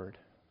back to the Word.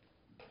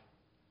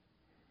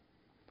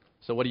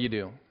 So what do?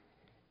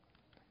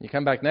 You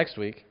come back next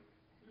week,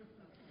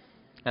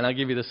 and I'll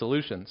give you the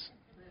solutions.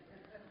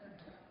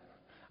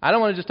 I don't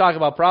want to just talk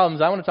about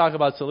problems. I want to talk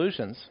about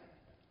solutions.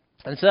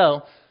 And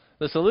so,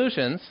 the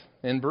solutions,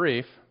 in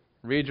brief,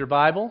 read your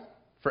Bible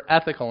for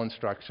ethical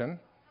instruction,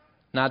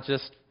 not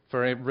just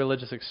for a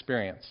religious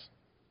experience.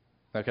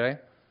 Okay?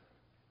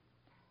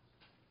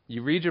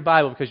 You read your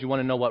Bible because you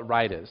want to know what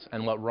right is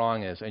and what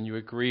wrong is, and you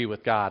agree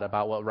with God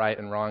about what right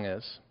and wrong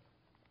is.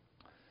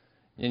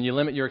 And you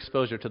limit your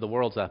exposure to the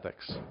world's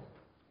ethics.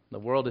 The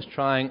world is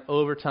trying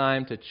over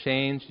time to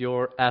change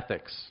your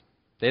ethics.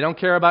 They don't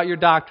care about your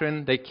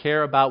doctrine. They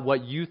care about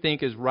what you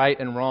think is right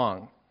and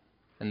wrong.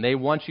 And they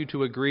want you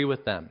to agree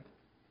with them.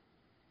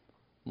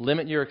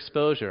 Limit your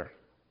exposure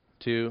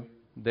to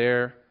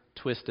their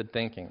twisted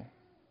thinking.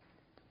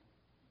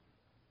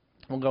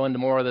 We'll go into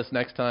more of this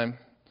next time.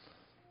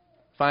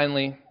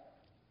 Finally,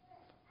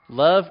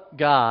 love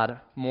God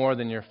more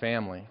than your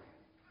family.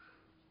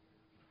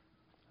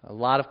 A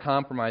lot of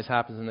compromise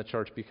happens in the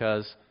church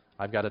because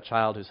I've got a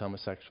child who's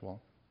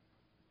homosexual.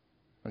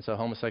 And so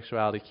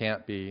homosexuality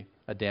can't be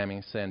a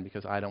damning sin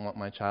because I don't want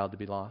my child to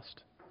be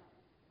lost.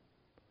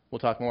 We'll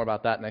talk more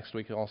about that next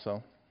week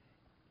also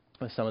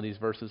with some of these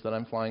verses that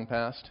I'm flying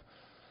past.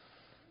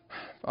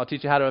 I'll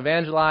teach you how to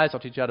evangelize. I'll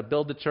teach you how to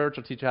build the church.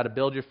 I'll teach you how to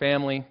build your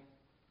family.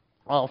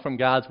 All from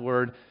God's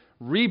Word.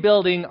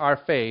 Rebuilding our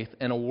faith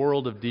in a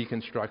world of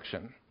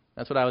deconstruction.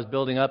 That's what I was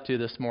building up to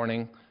this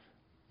morning.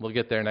 We'll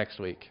get there next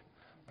week.